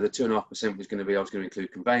that. The 2.5% was going to be, I was going to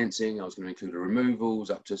include conveyancing, I was going to include the removals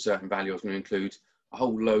up to a certain value, I was going to include a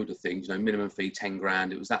whole load of things, minimum fee 10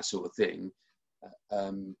 grand. It was that sort of thing,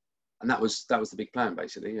 and that was the big plan,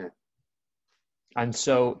 basically. Yeah. And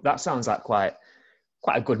so that sounds like quite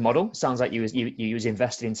a good model. Sounds like you was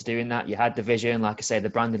invested into doing that. You had the vision, like I say, the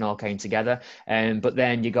branding all came together. But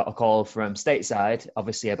then you got a call from stateside,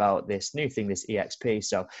 obviously, about this new thing, this EXP.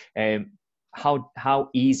 So how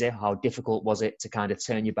easy, how difficult was it to kind of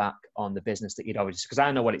turn your back on the business that you'd already, because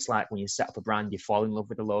I know what it's like when you set up a brand, you fall in love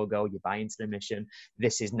with the logo, you buy into the mission.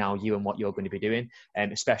 This is now you and what you're going to be doing.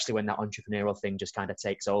 And especially when that entrepreneurial thing just kind of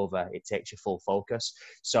takes over, it takes your full focus.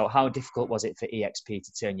 So how difficult was it for EXP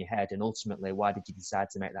to turn your head? And ultimately, why did you decide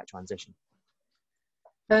to make that transition?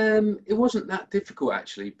 It wasn't that difficult,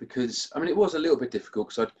 actually, because, it was a little bit difficult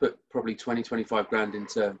because I'd put probably 20-25 grand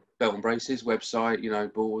into Belt and Braces,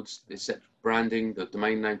 website, boards, etc., branding, the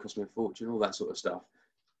domain name cost me a fortune, all that sort of stuff.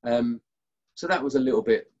 So that was a little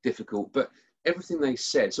bit difficult, but everything they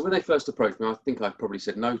said, so when they first approached me, I think I probably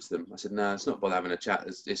said no to them. I said, no, it's not bother having a chat.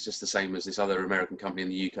 It's just the same as this other American company in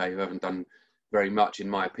the UK who haven't done very much, in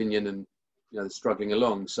my opinion, and, they're struggling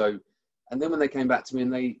along. So, and then when they came back to me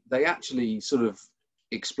and they actually sort of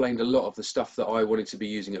explained a lot of the stuff that I wanted to be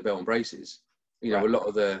using at Belt and Braces, right. A lot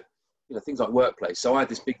of the, things like workplace. So I had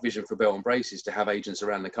this big vision for Belt and Braces to have agents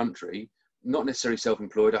around the country, not necessarily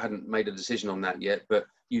self-employed. I hadn't made a decision on that yet, but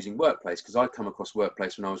using workplace, because I'd come across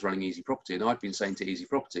workplace when I was running Easy Property, and I'd been saying to Easy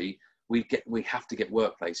Property, we have to get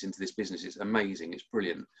workplace into this business. It's amazing. It's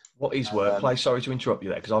brilliant. What is workplace? Sorry to interrupt you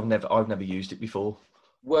there, because I've never used it before.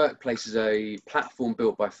 Workplace is a platform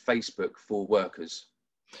built by Facebook for workers.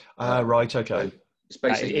 Right. Okay. So it's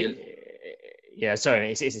basically. Yeah,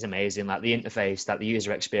 sorry, it's amazing. Like the interface, that the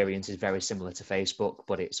user experience is very similar to Facebook,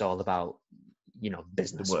 but it's all about,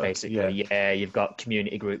 business basically. Yeah, you've got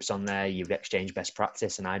community groups on there, you've exchanged best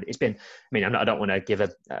practice, and I don't want to give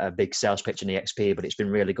a big sales pitch on EXP, but it's been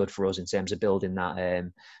really good for us in terms of building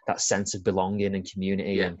that sense of belonging and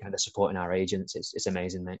community and kind of supporting our agents. It's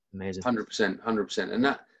amazing, mate. Amazing. 100%. And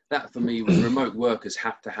that for me was remote workers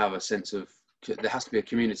have to have a sense of, there has to be a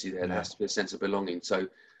community there. There has to be a sense of belonging. So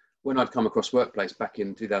when I'd come across Workplace back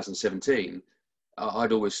in 2017,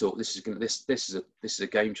 I'd always thought this is a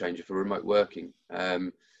game changer for remote working.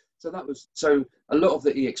 So a lot of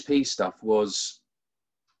the EXP stuff was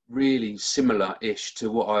really similar-ish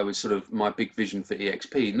to what I was sort of my big vision for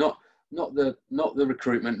EXP. Not the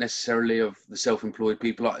recruitment necessarily of the self-employed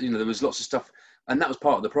people. There was lots of stuff, and that was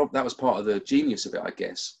part of the genius of it, I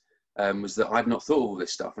guess. Was that I'd not thought of all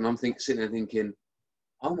this stuff, and I'm sitting there thinking,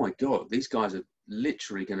 oh my God, these guys are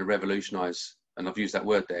literally going to revolutionise, and I've used that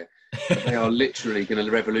word there, they are literally going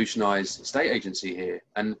to revolutionise estate agency here.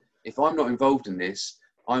 And if I'm not involved in this,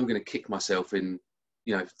 I'm going to kick myself in,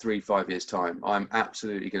 3-5 years time. I'm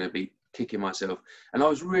absolutely going to be kicking myself. And I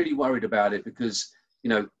was really worried about it because,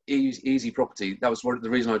 Easy Property, that was the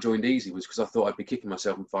reason I joined Easy, was because I thought I'd be kicking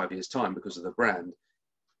myself in 5 years time because of the brand.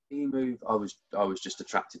 eMove, I was just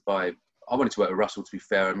attracted by. I wanted to work with Russell, to be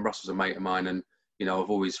fair, and Russell's a mate of mine, and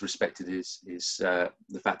I've always respected his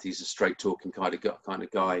the fact he's a straight talking kind of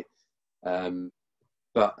guy.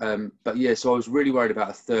 But yeah, so I was really worried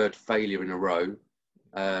about a third failure in a row,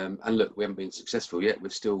 And look, we haven't been successful yet. We're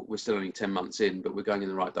still only 10 months in, but we're going in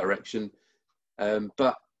the right direction.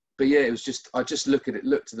 But yeah, it was just, I just looked at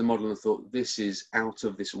the model and thought, this is out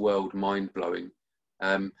of this world, mind blowing.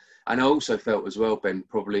 And I also felt as well, Ben,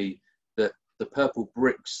 probably that the Purple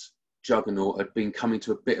Bricks juggernaut had been coming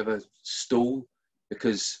to a bit of a stall,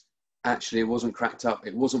 because actually it wasn't cracked up.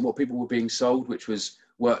 It wasn't what people were being sold, which was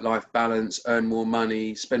work-life balance, earn more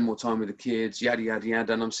money, spend more time with the kids, yada, yada,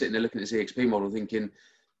 yada. And I'm sitting there looking at this EXP model thinking,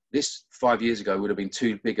 this 5 years ago would have been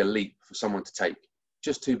too big a leap for someone to take,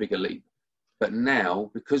 just too big a leap. But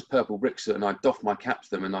now, because Purple Bricks, and I doff my cap to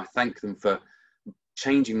them and I thank them for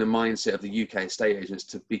changing the mindset of the UK estate agents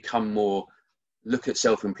to become more, look at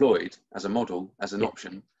self-employed as a model, as an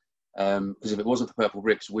option. Because if it wasn't for Purple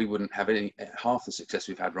Bricks, we wouldn't have half the success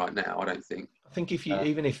we've had right now, I don't think. I think if you,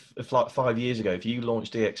 even if like 5 years ago, if you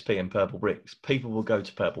launched EXP and Purple Bricks, people will go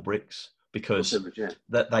to Purple Bricks because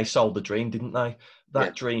that they sold the dream, didn't they?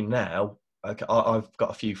 That dream now, I've got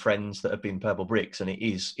a few friends that have been Purple Bricks, and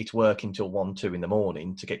it's working till 1, 2 in the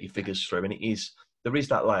morning to get your figures through. And there is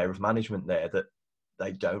that layer of management there that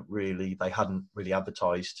they hadn't really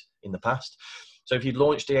advertised in the past. So if you'd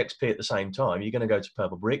launched EXP at the same time, you're going to go to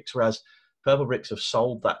Purple Bricks, whereas Purple Bricks have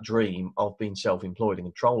sold that dream of being self-employed and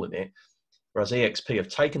controlling it, whereas EXP have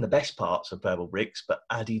taken the best parts of Purple Bricks but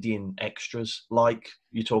added in extras, like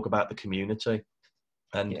you talk about the community.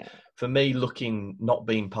 And for me, not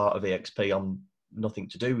being part of EXP, I'm nothing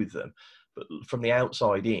to do with them. But from the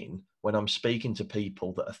outside in, when I'm speaking to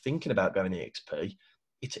people that are thinking about going EXP,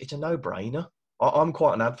 it's a no-brainer. I'm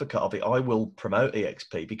quite an advocate of it. I will promote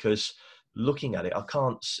EXP because looking at it,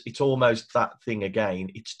 it's almost that thing again,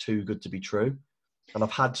 it's too good to be true. And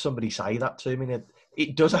I've had somebody say that to me, and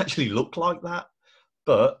it does actually look like that,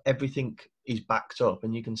 but everything is backed up,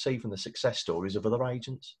 and you can see from the success stories of other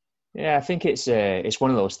agents. Yeah, I think it's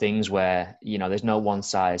one of those things where, there's no one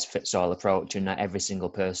size fits all approach, and not every single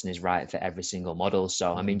person is right for every single model.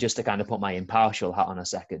 So, I mean, just to kind of put my impartial hat on a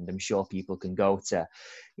second, I'm sure people can go to,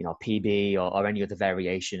 PB or any other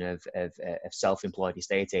variation of self-employed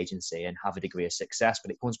estate agency and have a degree of success.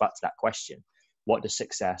 But it comes back to that question. What does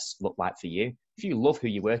success look like for you? If you love who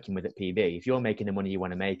you're working with at PB, if you're making the money you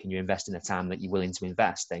want to make and you're investing the time that you're willing to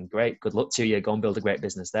invest, then great, good luck to you. Go and build a great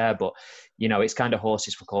business there. But, it's kind of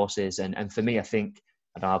horses for courses. And for me, I think,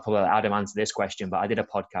 I'll probably let Adam answer this question, but I did a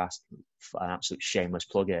podcast, an absolute shameless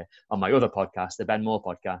plug here, on my other podcast, the Ben Moore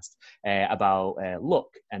podcast, about luck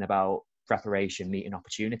and about preparation meeting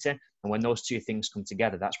opportunity. And when those two things come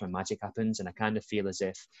together, that's when magic happens. And I kind of feel as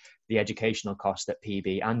if the educational cost that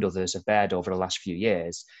PB and others have bared over the last few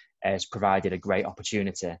years has provided a great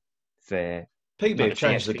opportunity for PB have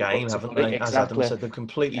changed the game, haven't they? Exactly. As Adam said, they've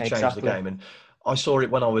completely changed the game. And I saw it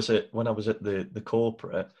when I was at the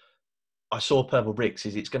corporate. I saw Purple Bricks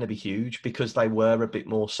it's going to be huge because they were a bit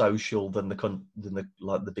more social than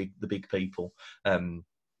the big people.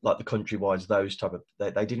 Like the Countrywides, those type of,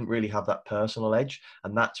 they didn't really have that personal edge,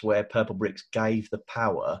 and that's where Purple Bricks gave the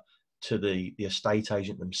power to the estate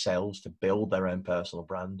agent themselves to build their own personal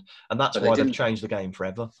brand, and that's why they've changed the game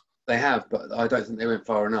forever. They have, but I don't think they went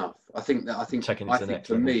far enough. I think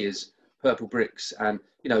for me is Purple Bricks, and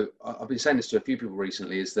I've been saying this to a few people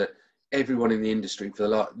recently, is that everyone in the industry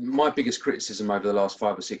my biggest criticism over the last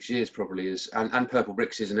 5 or 6 years probably is, and Purple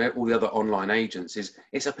Bricks is, and all the other online agents, is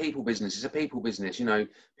it's a people business. It's a people business.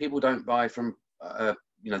 People don't buy from, the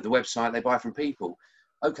website, they buy from people.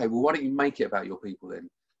 Okay, well, why don't you make it about your people then?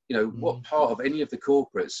 What part of any of the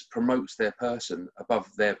corporates promotes their person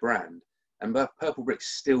above their brand? And Purple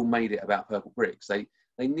Bricks still made it about Purple Bricks. They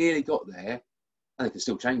nearly got there, and they can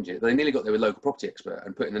still change it, but they nearly got there with local property expert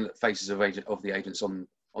and putting the faces of the agents on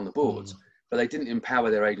the boards, but they didn't empower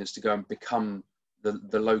their agents to go and become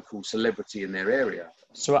the local celebrity in their area.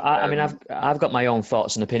 So I mean, I've got my own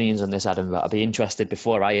thoughts and opinions on this, Adam, but I'd be interested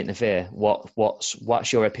before I interfere.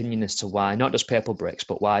 What's your opinion as to why not just Purple Bricks,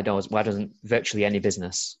 but why doesn't virtually any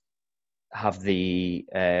business have the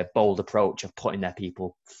bold approach of putting their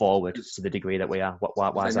people forward to the degree that we are?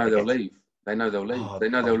 Why is that? They'll leave. They know they'll leave. They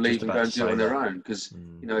know they'll leave and go and do it on their own. Because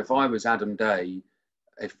if I was Adam Day,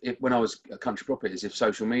 when I was at Country Properties, if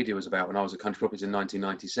social media was about when I was at Country Properties in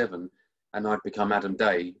 1997, and I'd become Adam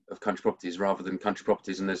Day of Country Properties rather than Country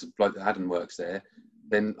Properties, and there's a bloke that Adam works there,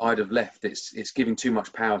 then I'd have left. It's giving too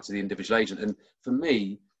much power to the individual agent. And for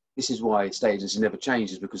me, this is why estate agency never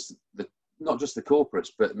changes, because not just the corporates,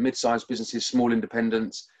 but mid-sized businesses, small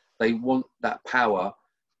independents, they want that power,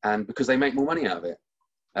 and because they make more money out of it.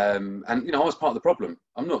 And I was part of the problem.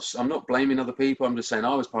 I'm not blaming other people. I'm just saying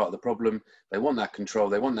I was part of the problem. They want that control.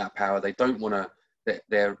 They want that power. They don't want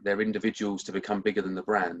their individuals to become bigger than the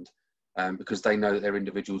brand. because they know that their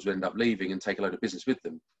individuals will end up leaving and take a load of business with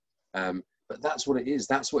them. But that's what it is.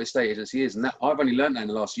 That's what estate agency is. And that, I've only learned that in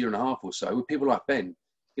the last year and a half or so with people like Ben.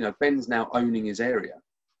 You know, Ben's now owning his area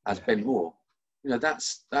as Ben Moore. You know,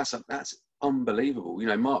 that's unbelievable. You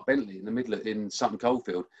know, Mark Bentley in Sutton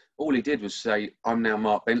Coldfield, all he did was say, I'm now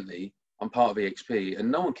Mark Bentley, I'm part of EXP,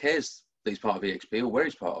 and no one cares that he's part of EXP or where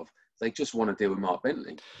he's part of. They just want to deal with Mark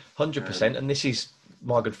Bentley. 100%. And this is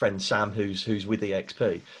my good friend Sam, who's with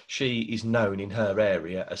EXP. She is known in her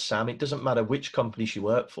area as Sam. It doesn't matter which company she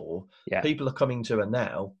worked for. Yeah. People are coming to her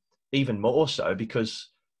now, even more so, because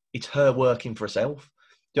it's her working for herself.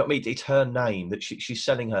 Do you know what I mean? It's her name that she's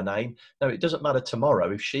selling her name. No, it doesn't matter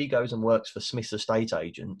tomorrow if she goes and works for Smith's Estate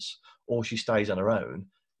Agents or she stays on her own.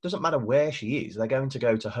 It doesn't matter where she is. They're going to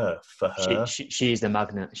go to her for her. She is the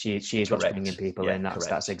magnet. She is what's bringing people in.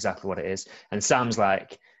 That's exactly what it is. And Sam's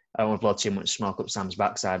like, I don't want to blow too much smoke up Sam's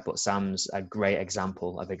backside, but Sam's a great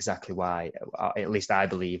example of exactly why, at least I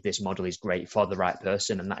believe, this model is great for the right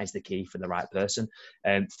person, and that is the key, for the right person.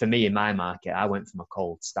 For me, in my market, I went from a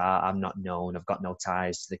cold start. I'm not known. I've got no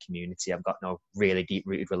ties to the community. I've got no really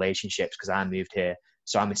deep-rooted relationships because I moved here.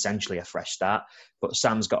 So I'm essentially a fresh start. But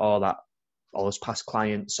Sam's got all those past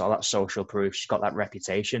clients, all that social proof. She's got that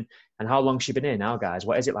reputation. And how long's she been here now, guys?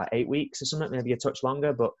 What is it, like 8 weeks or something? Maybe a touch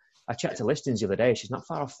longer, but I checked her listings the other day. She's not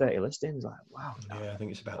far off 30 listings. Like, wow. Yeah, I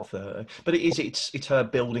think it's about 30. But it's her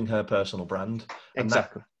building her personal brand. And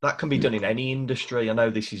exactly. That can be done in any industry. I know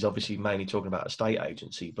this is obviously mainly talking about estate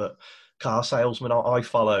agency, but car salesman. I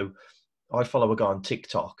follow a guy on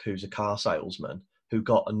TikTok who's a car salesman who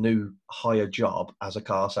got a new higher job as a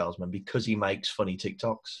car salesman because he makes funny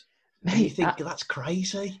TikToks. Mate, you think that's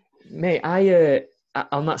crazy? Mate,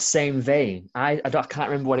 on that same vein, I can't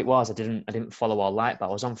remember what it was. I didn't follow or like, but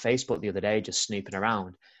I was on Facebook the other day just snooping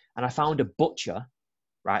around, and I found a butcher,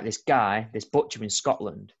 right? This butcher in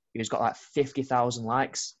Scotland, who's got like 50,000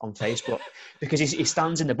 likes on Facebook because he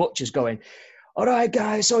stands in the butcher's going, all right,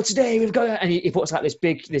 guys, so today we've got, and he puts like this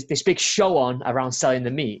big show on around selling the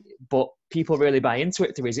meat, but people really buy into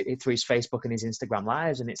it through his Facebook and his Instagram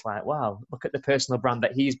lives, and it's like, wow, look at the personal brand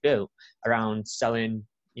that he's built around selling,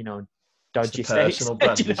 you know, dodgy personal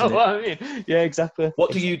brand, do you know what I mean? Yeah, exactly.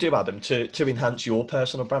 What do you do, Adam, to enhance your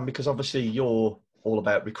personal brand? Because obviously you're all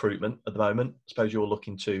about recruitment at the moment. I suppose you're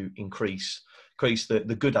looking to increase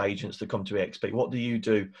the good agents that come to EXP. What do you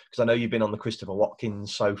do? Because I know you've been on the Christopher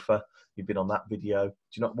Watkins sofa. You've been on that video.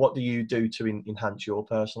 What do you do to enhance your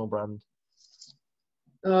personal brand?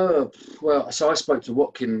 Well, so I spoke to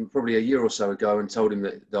Watkin probably a year or so ago and told him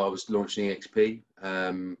that I was launching EXP.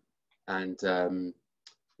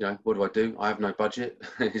 You know, what do I do? I have no budget,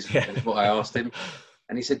 is what I asked him.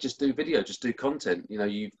 And he said, just do video, just do content. You know,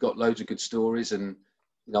 you've got loads of good stories. And,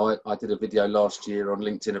 you know, I did a video last year on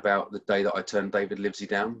LinkedIn about the day that I turned David Livesey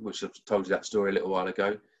down, which I've told you that story a little while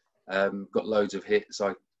ago. Got loads of hits.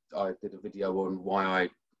 I did a video on why I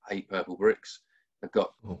hate purple bricks. I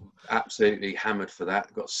got absolutely hammered for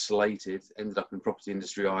that. Got slated, ended up in property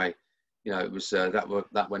industry. You know, it was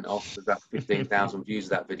that went off. About 15,000 views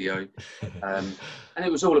of that video, and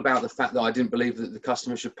it was all about the fact that I didn't believe that the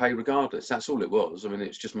customer should pay regardless. That's all it was. I mean,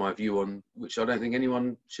 it's just my view on which I don't think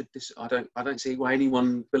anyone should. I don't see why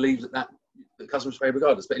anyone believes that the customers pay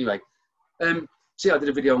regardless. But anyway, see, I did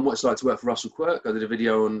a video on what it's like to work for Russell Quirk. I did a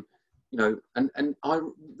video on, you know, and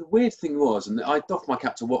the weird thing was, and I doffed my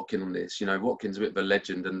cap to Watkin on this. You know, Watkin's a bit of a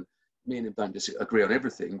legend, and me and him don't disagree on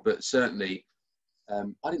everything, but certainly.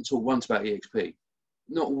 I didn't talk once about EXP.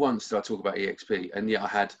 Not once did I talk about EXP. And yet I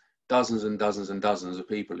had dozens and dozens and dozens of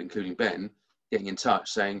people, including Ben, getting in touch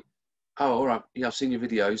saying, oh, all right, yeah, I've seen your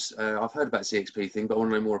videos. I've heard about this EXP thing, but I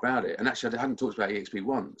want to know more about it. And actually, I hadn't talked about EXP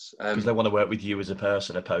once. Because they want to work with you as a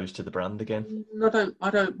person opposed to the brand again? I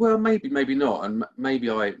don't. Well, maybe not. And maybe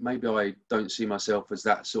I don't see myself as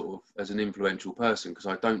that sort of, as an influential person, because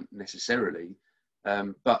I don't necessarily.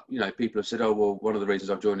 But, you know, people have said, oh, well, one of the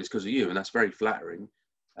reasons I've joined is because of you. And that's very flattering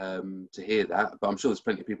to hear that. But I'm sure there's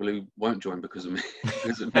plenty of people who won't join because of me,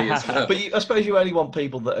 as well. But I suppose you only want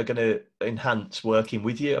people that are going to enhance working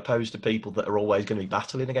with you, opposed to people that are always going to be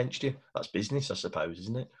battling against you. That's business, I suppose,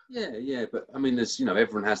 isn't it? Yeah. But, I mean, there's, you know,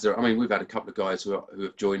 everyone has their... I mean, we've had a couple of guys who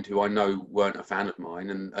have joined who I know weren't a fan of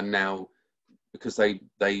mine. And now, because they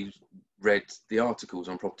read the articles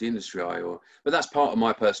on Property Industry Eye. But that's part of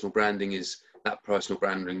my personal branding is... That personal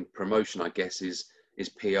branding promotion, I guess, is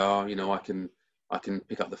PR. You know, I can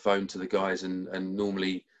pick up the phone to the guys and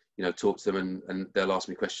normally, you know, talk to them and they'll ask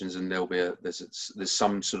me questions and there'll be there's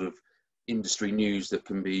some sort of industry news that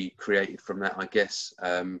can be created from that, I guess.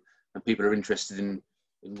 And people are interested in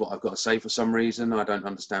what I've got to say for some reason. I don't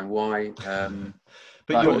understand why.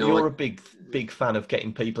 But you're a big fan of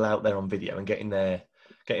getting people out there on video and getting their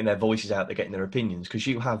voices out there, getting their opinions, because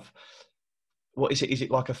you have, what is it? Is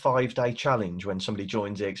it like a 5-day challenge when somebody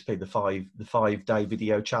joins EXP? The 5-day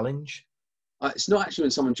video challenge. It's not actually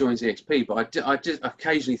when someone joins EXP, but I just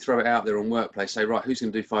occasionally throw it out there on Workplace. Say, right, who's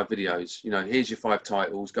going to do 5 videos? You know, here's your 5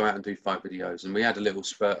 titles. Go out and do 5 videos. And we had a little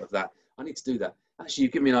spurt of that. I need to do that. Actually, you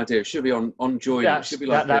give me an idea. It should be on Join. It should be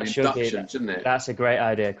like an induction, shouldn't it? That's a great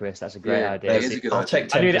idea, Chris. That's a great idea. It is a good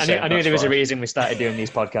idea. I knew there was a reason we started doing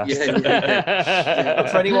these podcasts. But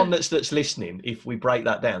for anyone that's listening, if we break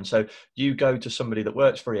that down, so you go to somebody that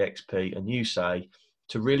works for EXP and you say,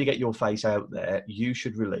 to really get your face out there, you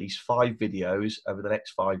should release 5 videos over the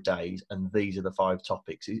next 5 days, and these are the 5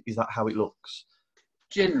 topics. Is that how it looks?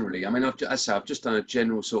 Generally, I mean, I've just done a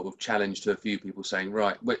general sort of challenge to a few people, saying,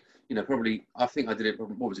 right, you know, probably I think I did it.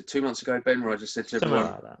 What was it, 2 months ago, Ben? Where I just said to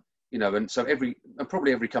everyone, like that. You know, and so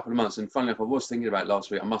probably every couple of months. And funnily enough, I was thinking about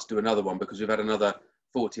last week. I must do another one because we've had another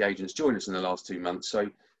 40 agents join us in the last 2 months. So,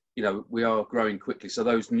 you know, we are growing quickly. So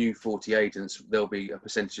those new 40 agents, there'll be a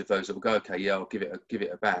percentage of those that will go, okay, yeah, I'll give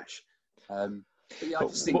it a bash. But yeah,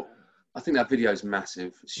 I think that video is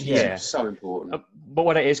massive. It's so important. But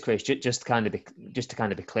what it is, Chris, just to kind of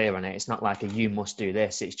be clear on it, it's not like you must do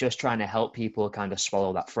this. It's just trying to help people kind of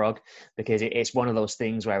swallow that frog, because it's one of those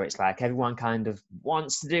things where it's like everyone kind of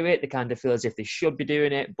wants to do it. They kind of feel as if they should be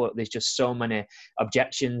doing it, but there's just so many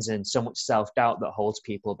objections and so much self-doubt that holds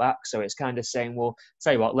people back. So it's kind of saying, well,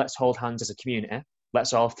 tell you what, let's hold hands as a community.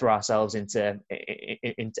 Let's all throw ourselves onto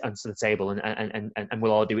the table and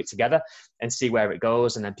we'll all do it together and see where it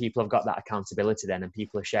goes. And then people have got that accountability then, and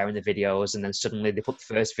people are sharing the videos, and then suddenly they put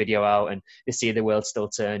the first video out and they see the world still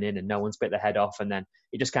turning and no one's bit their head off. And then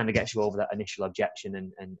it just kind of gets you over that initial objection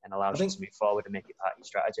and allows you to move forward and make it part of your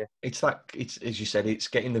strategy. It's as you said, it's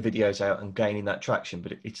getting the videos out and gaining that traction,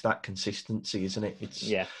 but it's that consistency, isn't it?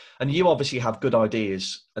 And you obviously have good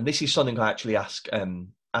ideas. And this is something I actually ask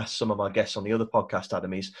some of my guests on the other podcast,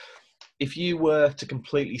 Adam, is if you were to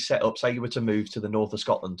completely set up, say you were to move to the north of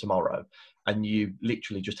Scotland tomorrow and you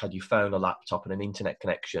literally just had your phone, a laptop and an internet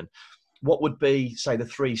connection, what would be, say, the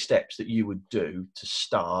 3 steps that you would do to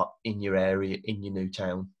start in your area, in your new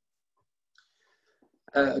town?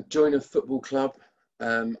 Join a football club.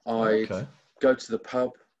 I'd go to the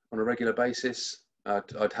pub on a regular basis.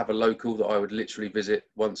 I'd have a local that I would literally visit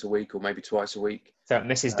once a week or maybe twice a week. So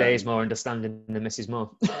Mrs. Day is more understanding than Mrs.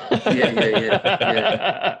 Moore.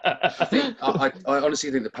 Yeah. I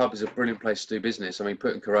honestly think the pub is a brilliant place to do business. I mean,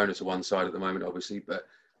 putting Corona to one side at the moment, obviously, but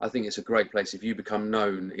I think it's a great place if you become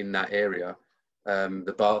known in that area.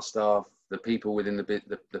 The bar staff, the people within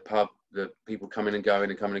the pub, the people coming and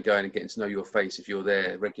going and getting to know your face if you're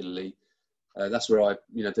there regularly. That's where I,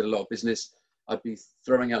 did a lot of business. I'd be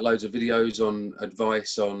throwing out loads of videos on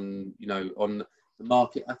advice on the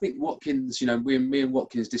market. I think Watkins, me and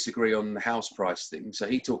Watkins disagree on the house price thing. So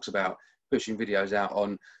he talks about pushing videos out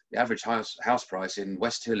on the average house price in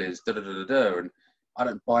West Hill is da-da-da-da-da. And I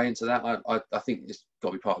don't buy into that. I think it's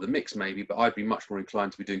got to be part of the mix maybe, but I'd be much more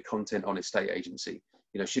inclined to be doing content on estate agency.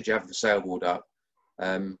 Should you have the sale board up?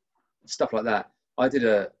 Stuff like that.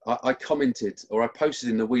 I commented, or I posted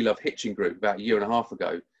in the We Love Hitching group about a year and a half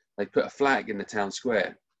ago. They put a flag in the town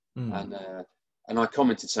square, and I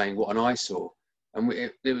commented saying what an eyesore, and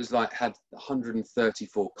it was like had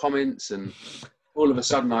 134 comments, and all of a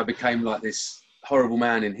sudden I became like this horrible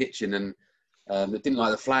man in Hitchin, and that didn't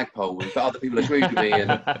like the flagpole, but other people agreed with me,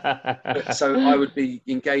 and so I would be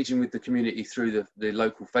engaging with the community through the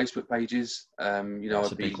local Facebook pages.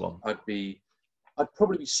 That's a big one. I'd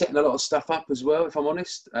probably be setting a lot of stuff up as well, if I'm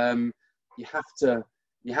honest.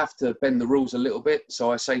 You have to bend the rules a little bit.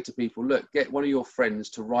 So I say to people, look, get one of your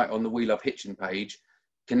friends to write on the We Love Hitchin page.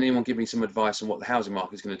 Can anyone give me some advice on what the housing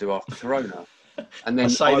market is going to do after Corona? And then I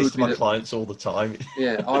say this to my clients all the time.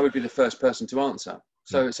 I would be the first person to answer.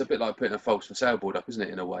 So it's a bit like putting a false for sale board up, isn't it?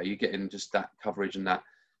 In a way, you're getting just that coverage and that.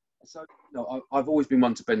 So I've always been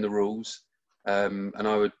one to bend the rules, and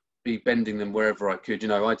I would be bending them wherever I could.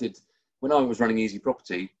 I did when I was running Easy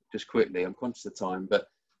Property. Just quickly, I'm conscious of time, but.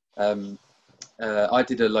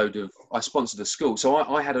 I sponsored a school. So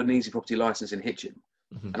I had an Easy Property license in Hitchin,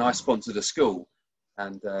 and I sponsored a school,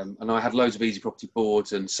 and I had loads of Easy Property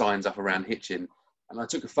boards and signs up around Hitchin, and I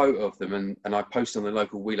took a photo of them and I posted on the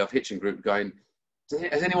local We Love Hitchin group going,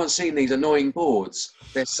 has anyone seen these annoying boards?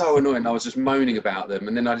 They're so annoying. I was just moaning about them,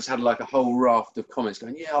 and then I just had like a whole raft of comments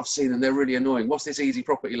going, yeah, I've seen them. They're really annoying. What's this Easy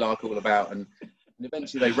Property lark all about? And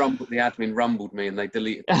eventually the admin rumbled me and they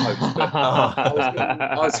deleted the post. But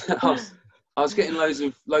I was getting loads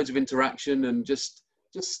of interaction and just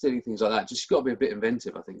silly things like that. Just got to be a bit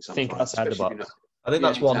inventive, I think. Sometimes. Think outside the box. I think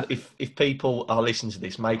that's one, if people are listening to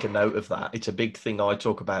this, make a note of that. It's a big thing I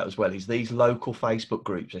talk about as well, is these local Facebook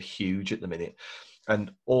groups are huge at the minute.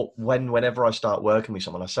 And whenever I start working with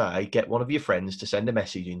someone, I say, get one of your friends to send a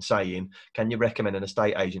message in saying, can you recommend an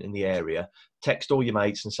estate agent in the area? Text all your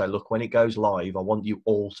mates and say, look, when it goes live, I want you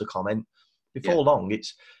all to comment. Before long,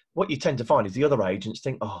 it's what you tend to find is the other agents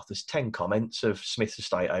think, oh, there's 10 comments of Smith's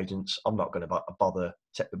estate agents. I'm not going to bother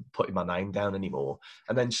putting my name down anymore.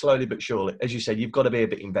 And then slowly but surely, as you said, you've got to be a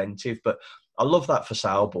bit inventive. But I love that for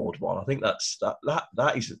sale board one. I think that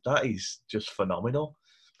is just phenomenal.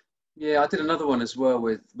 Yeah, I did another one as well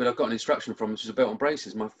but I got an instruction from, which was a belt and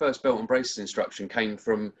braces. My first belt and braces instruction came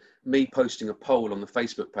from me posting a poll on the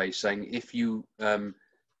Facebook page saying, if you,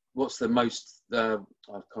 what's the most, I can't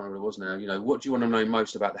remember what it was now, what do you want to know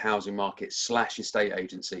most about the housing market / estate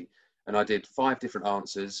agency? And I did 5 different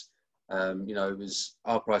answers. It was,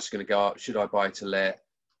 our price is going to go up, should I buy to let,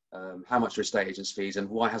 how much are estate agents' fees, and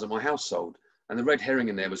why hasn't my house sold? And the red herring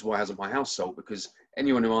in there was, why hasn't my house sold? Because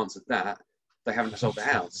anyone who answered that, they haven't sold the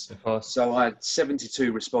house. So I had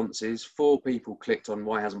 72 responses, 4 people clicked on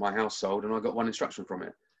why hasn't my house sold, and I got 1 instruction from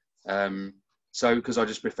it. So because I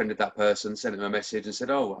just befriended that person, sent them a message and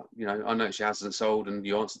said, oh, I know she hasn't sold and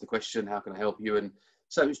you answered the question, how can I help you? And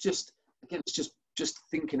so it's just, again, it's just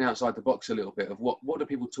thinking outside the box a little bit of what do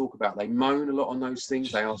people talk about? They moan a lot on those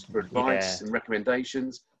things. They ask for advice and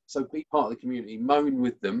recommendations. So be part of the community, moan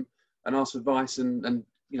with them and ask for advice and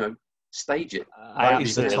stage it. I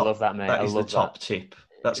absolutely love that, mate. That is the top tip.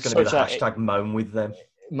 That's going to be the hashtag moan with them.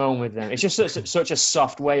 Moan with them. It's just such a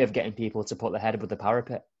soft way of getting people to put their head above the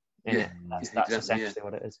parapet. That's exactly, essentially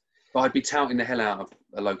what it is. But I'd be touting the hell out of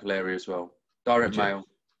a local area as well. Direct mail.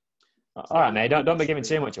 All right, mate. Don't be giving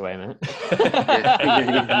too much away, mate. It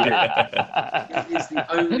is the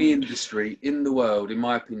only industry in the world, in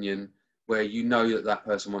my opinion, where you know that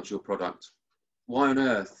person wants your product. Why on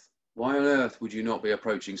earth would you not be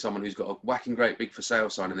approaching someone who's got a whacking great big for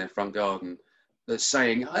sale sign in their front garden that's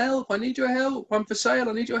saying, help, I need your help, I'm for sale,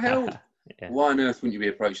 I need your help? Why on earth wouldn't you be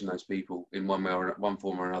approaching those people in one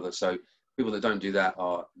form or another? So people that don't do that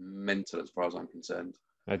are mental as far as I'm concerned.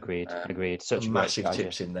 Agreed. Such massive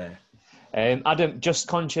tips in there. Adam, just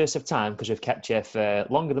conscious of time because we've kept you for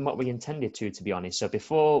longer than what we intended to be honest. So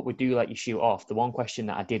before we do let you shoot off, the one question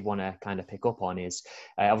that I did want to kind of pick up on is,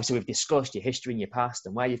 obviously we've discussed your history and your past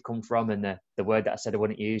and where you've come from and the word that I said I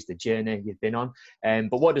wouldn't use, the journey you've been on.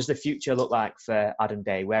 But what does the future look like for Adam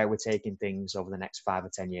Day? Where are we taking things over the next 5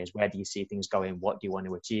 or 10 years? Where do you see things going? What do you want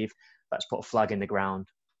to achieve? Let's put a flag in the ground.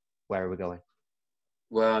 Where are we going?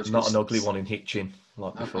 Well, not an ugly one in Hitchin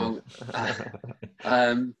like before.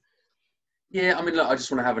 Yeah, I mean, look, I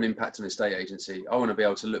just want to have an impact on the estate agency. I want to be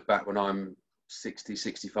able to look back when I'm 60,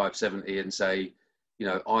 65, 70 and say,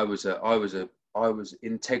 I was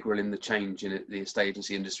integral in the change in the estate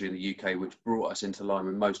agency industry in the UK, which brought us into line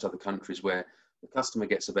with most other countries where the customer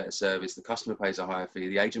gets a better service, the customer pays a higher fee,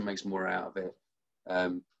 the agent makes more out of it,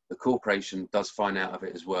 the corporation does fine out of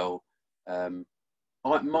it as well.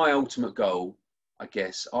 My ultimate goal, I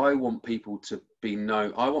guess, I want people to be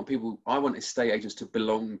known. I want estate agents to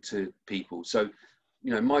belong to people. So,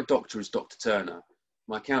 my doctor is Dr. Turner.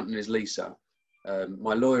 My accountant is Lisa.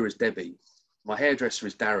 My lawyer is Debbie. My hairdresser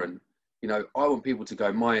is Darren. I want people to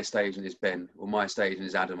go, my estate agent is Ben, or my estate agent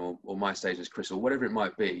is Adam, or my estate agent is Chris, or whatever it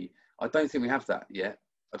might be. I don't think we have that yet.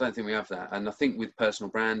 And I think with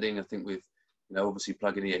personal branding, I think with, obviously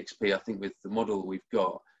plug-in EXP, I think with the model that we've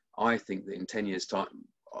got, I think that in 10 years' time,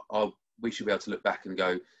 we should be able to look back and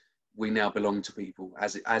go, we now belong to people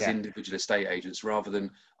as individual estate agents, rather than,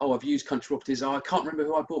 I've used Country Properties. I can't remember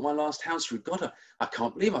who I bought my last house through. God, I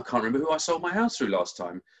can't believe I can't remember who I sold my house through last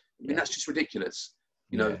time. I mean, that's just ridiculous.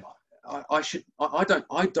 I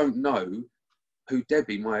don't know who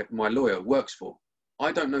Debbie, my lawyer, works for.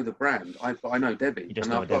 I don't know the brand. I know Debbie.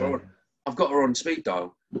 I've got her on speed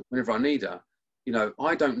dial whenever I need her.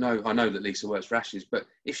 I don't know. I know that Lisa works for Ashley's, but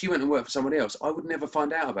if she went and worked for somebody else, I would never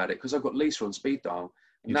find out about it because I've got Lisa on speed dial.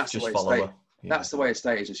 And that's the way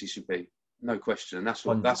estate agency should be, no question. And that's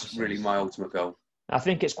really my ultimate goal. I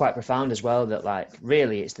think it's quite profound as well that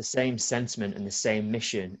really it's the same sentiment and the same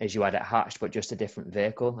mission as you had at Hatch, but just a different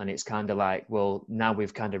vehicle. And it's kind of like, well, now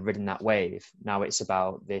we've kind of ridden that wave. Now it's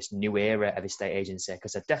about this new era of estate agency,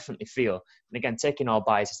 because I definitely feel, and again, taking all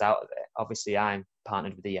biases out of it, obviously I'm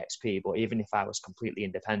partnered with EXP, but even if I was completely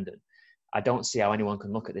independent, I don't see how anyone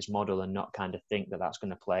can look at this model and not kind of think that that's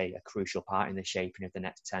going to play a crucial part in the shaping of the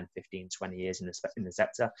next 10, 15, 20 years in the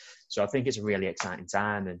sector. So I think it's a really exciting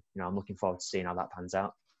time, and I'm looking forward to seeing how that pans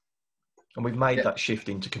out. And we've made that shift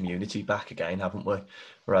into community back again, haven't we?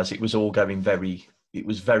 Whereas it was all going very it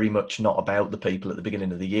was very much not about the people at the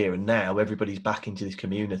beginning of the year. And now everybody's back into this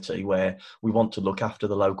community where we want to look after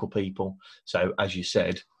the local people. So as you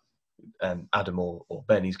said, Adam or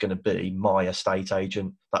Ben is going to be my estate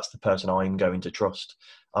agent. That's the person I'm going to trust.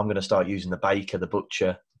 I'm going to start using the baker, the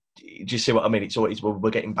butcher. Do you see what I mean? It's always, we're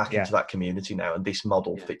getting back into that community now, and this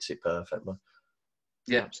model fits it perfectly.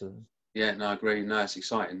 Yeah, absolutely. Yeah, no, I agree. No, it's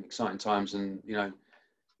exciting times, and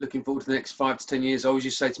looking forward to the next 5 to 10 years. I always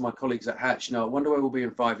used to say to my colleagues at Hatch, I wonder where we'll be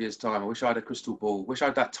in 5 years' time. I wish I had a crystal ball. Wish I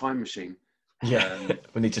had that time machine. Yeah,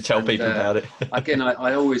 we need to tell people about it. Again,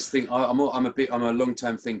 I always think I'm a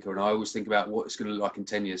long-term thinker, and I always think about what it's going to look like in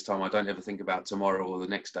 10 years' time. I don't ever think about tomorrow or the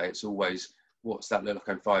next day. It's always what's that look like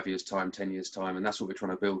in 5 years' time, 10 years' time, and that's what we're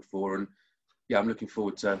trying to build for. And yeah, I'm looking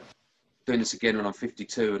forward to doing this again when I'm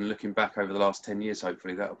 52 and looking back over the last 10 years.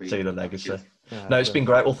 Hopefully, that'll be see the legacy. No, it's been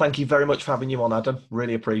great. Well, thank you very much for having you on, Adam.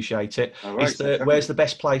 Really appreciate it. Right, where's the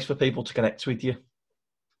best place for people to connect with you?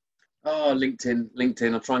 Oh,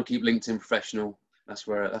 LinkedIn. I try and keep LinkedIn professional. That's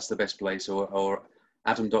the best place. Or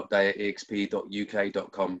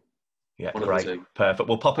adam.day@exp.uk.com. Yeah, great. Perfect.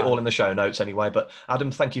 We'll pop it all in the show notes anyway. But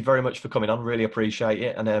Adam, thank you very much for coming on. Really appreciate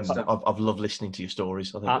it. And I've loved listening to your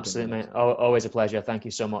stories. Absolutely, mate. Always a pleasure. Thank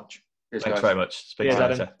you so much. Thanks very much. Speak to you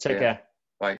later. Adam. Take care.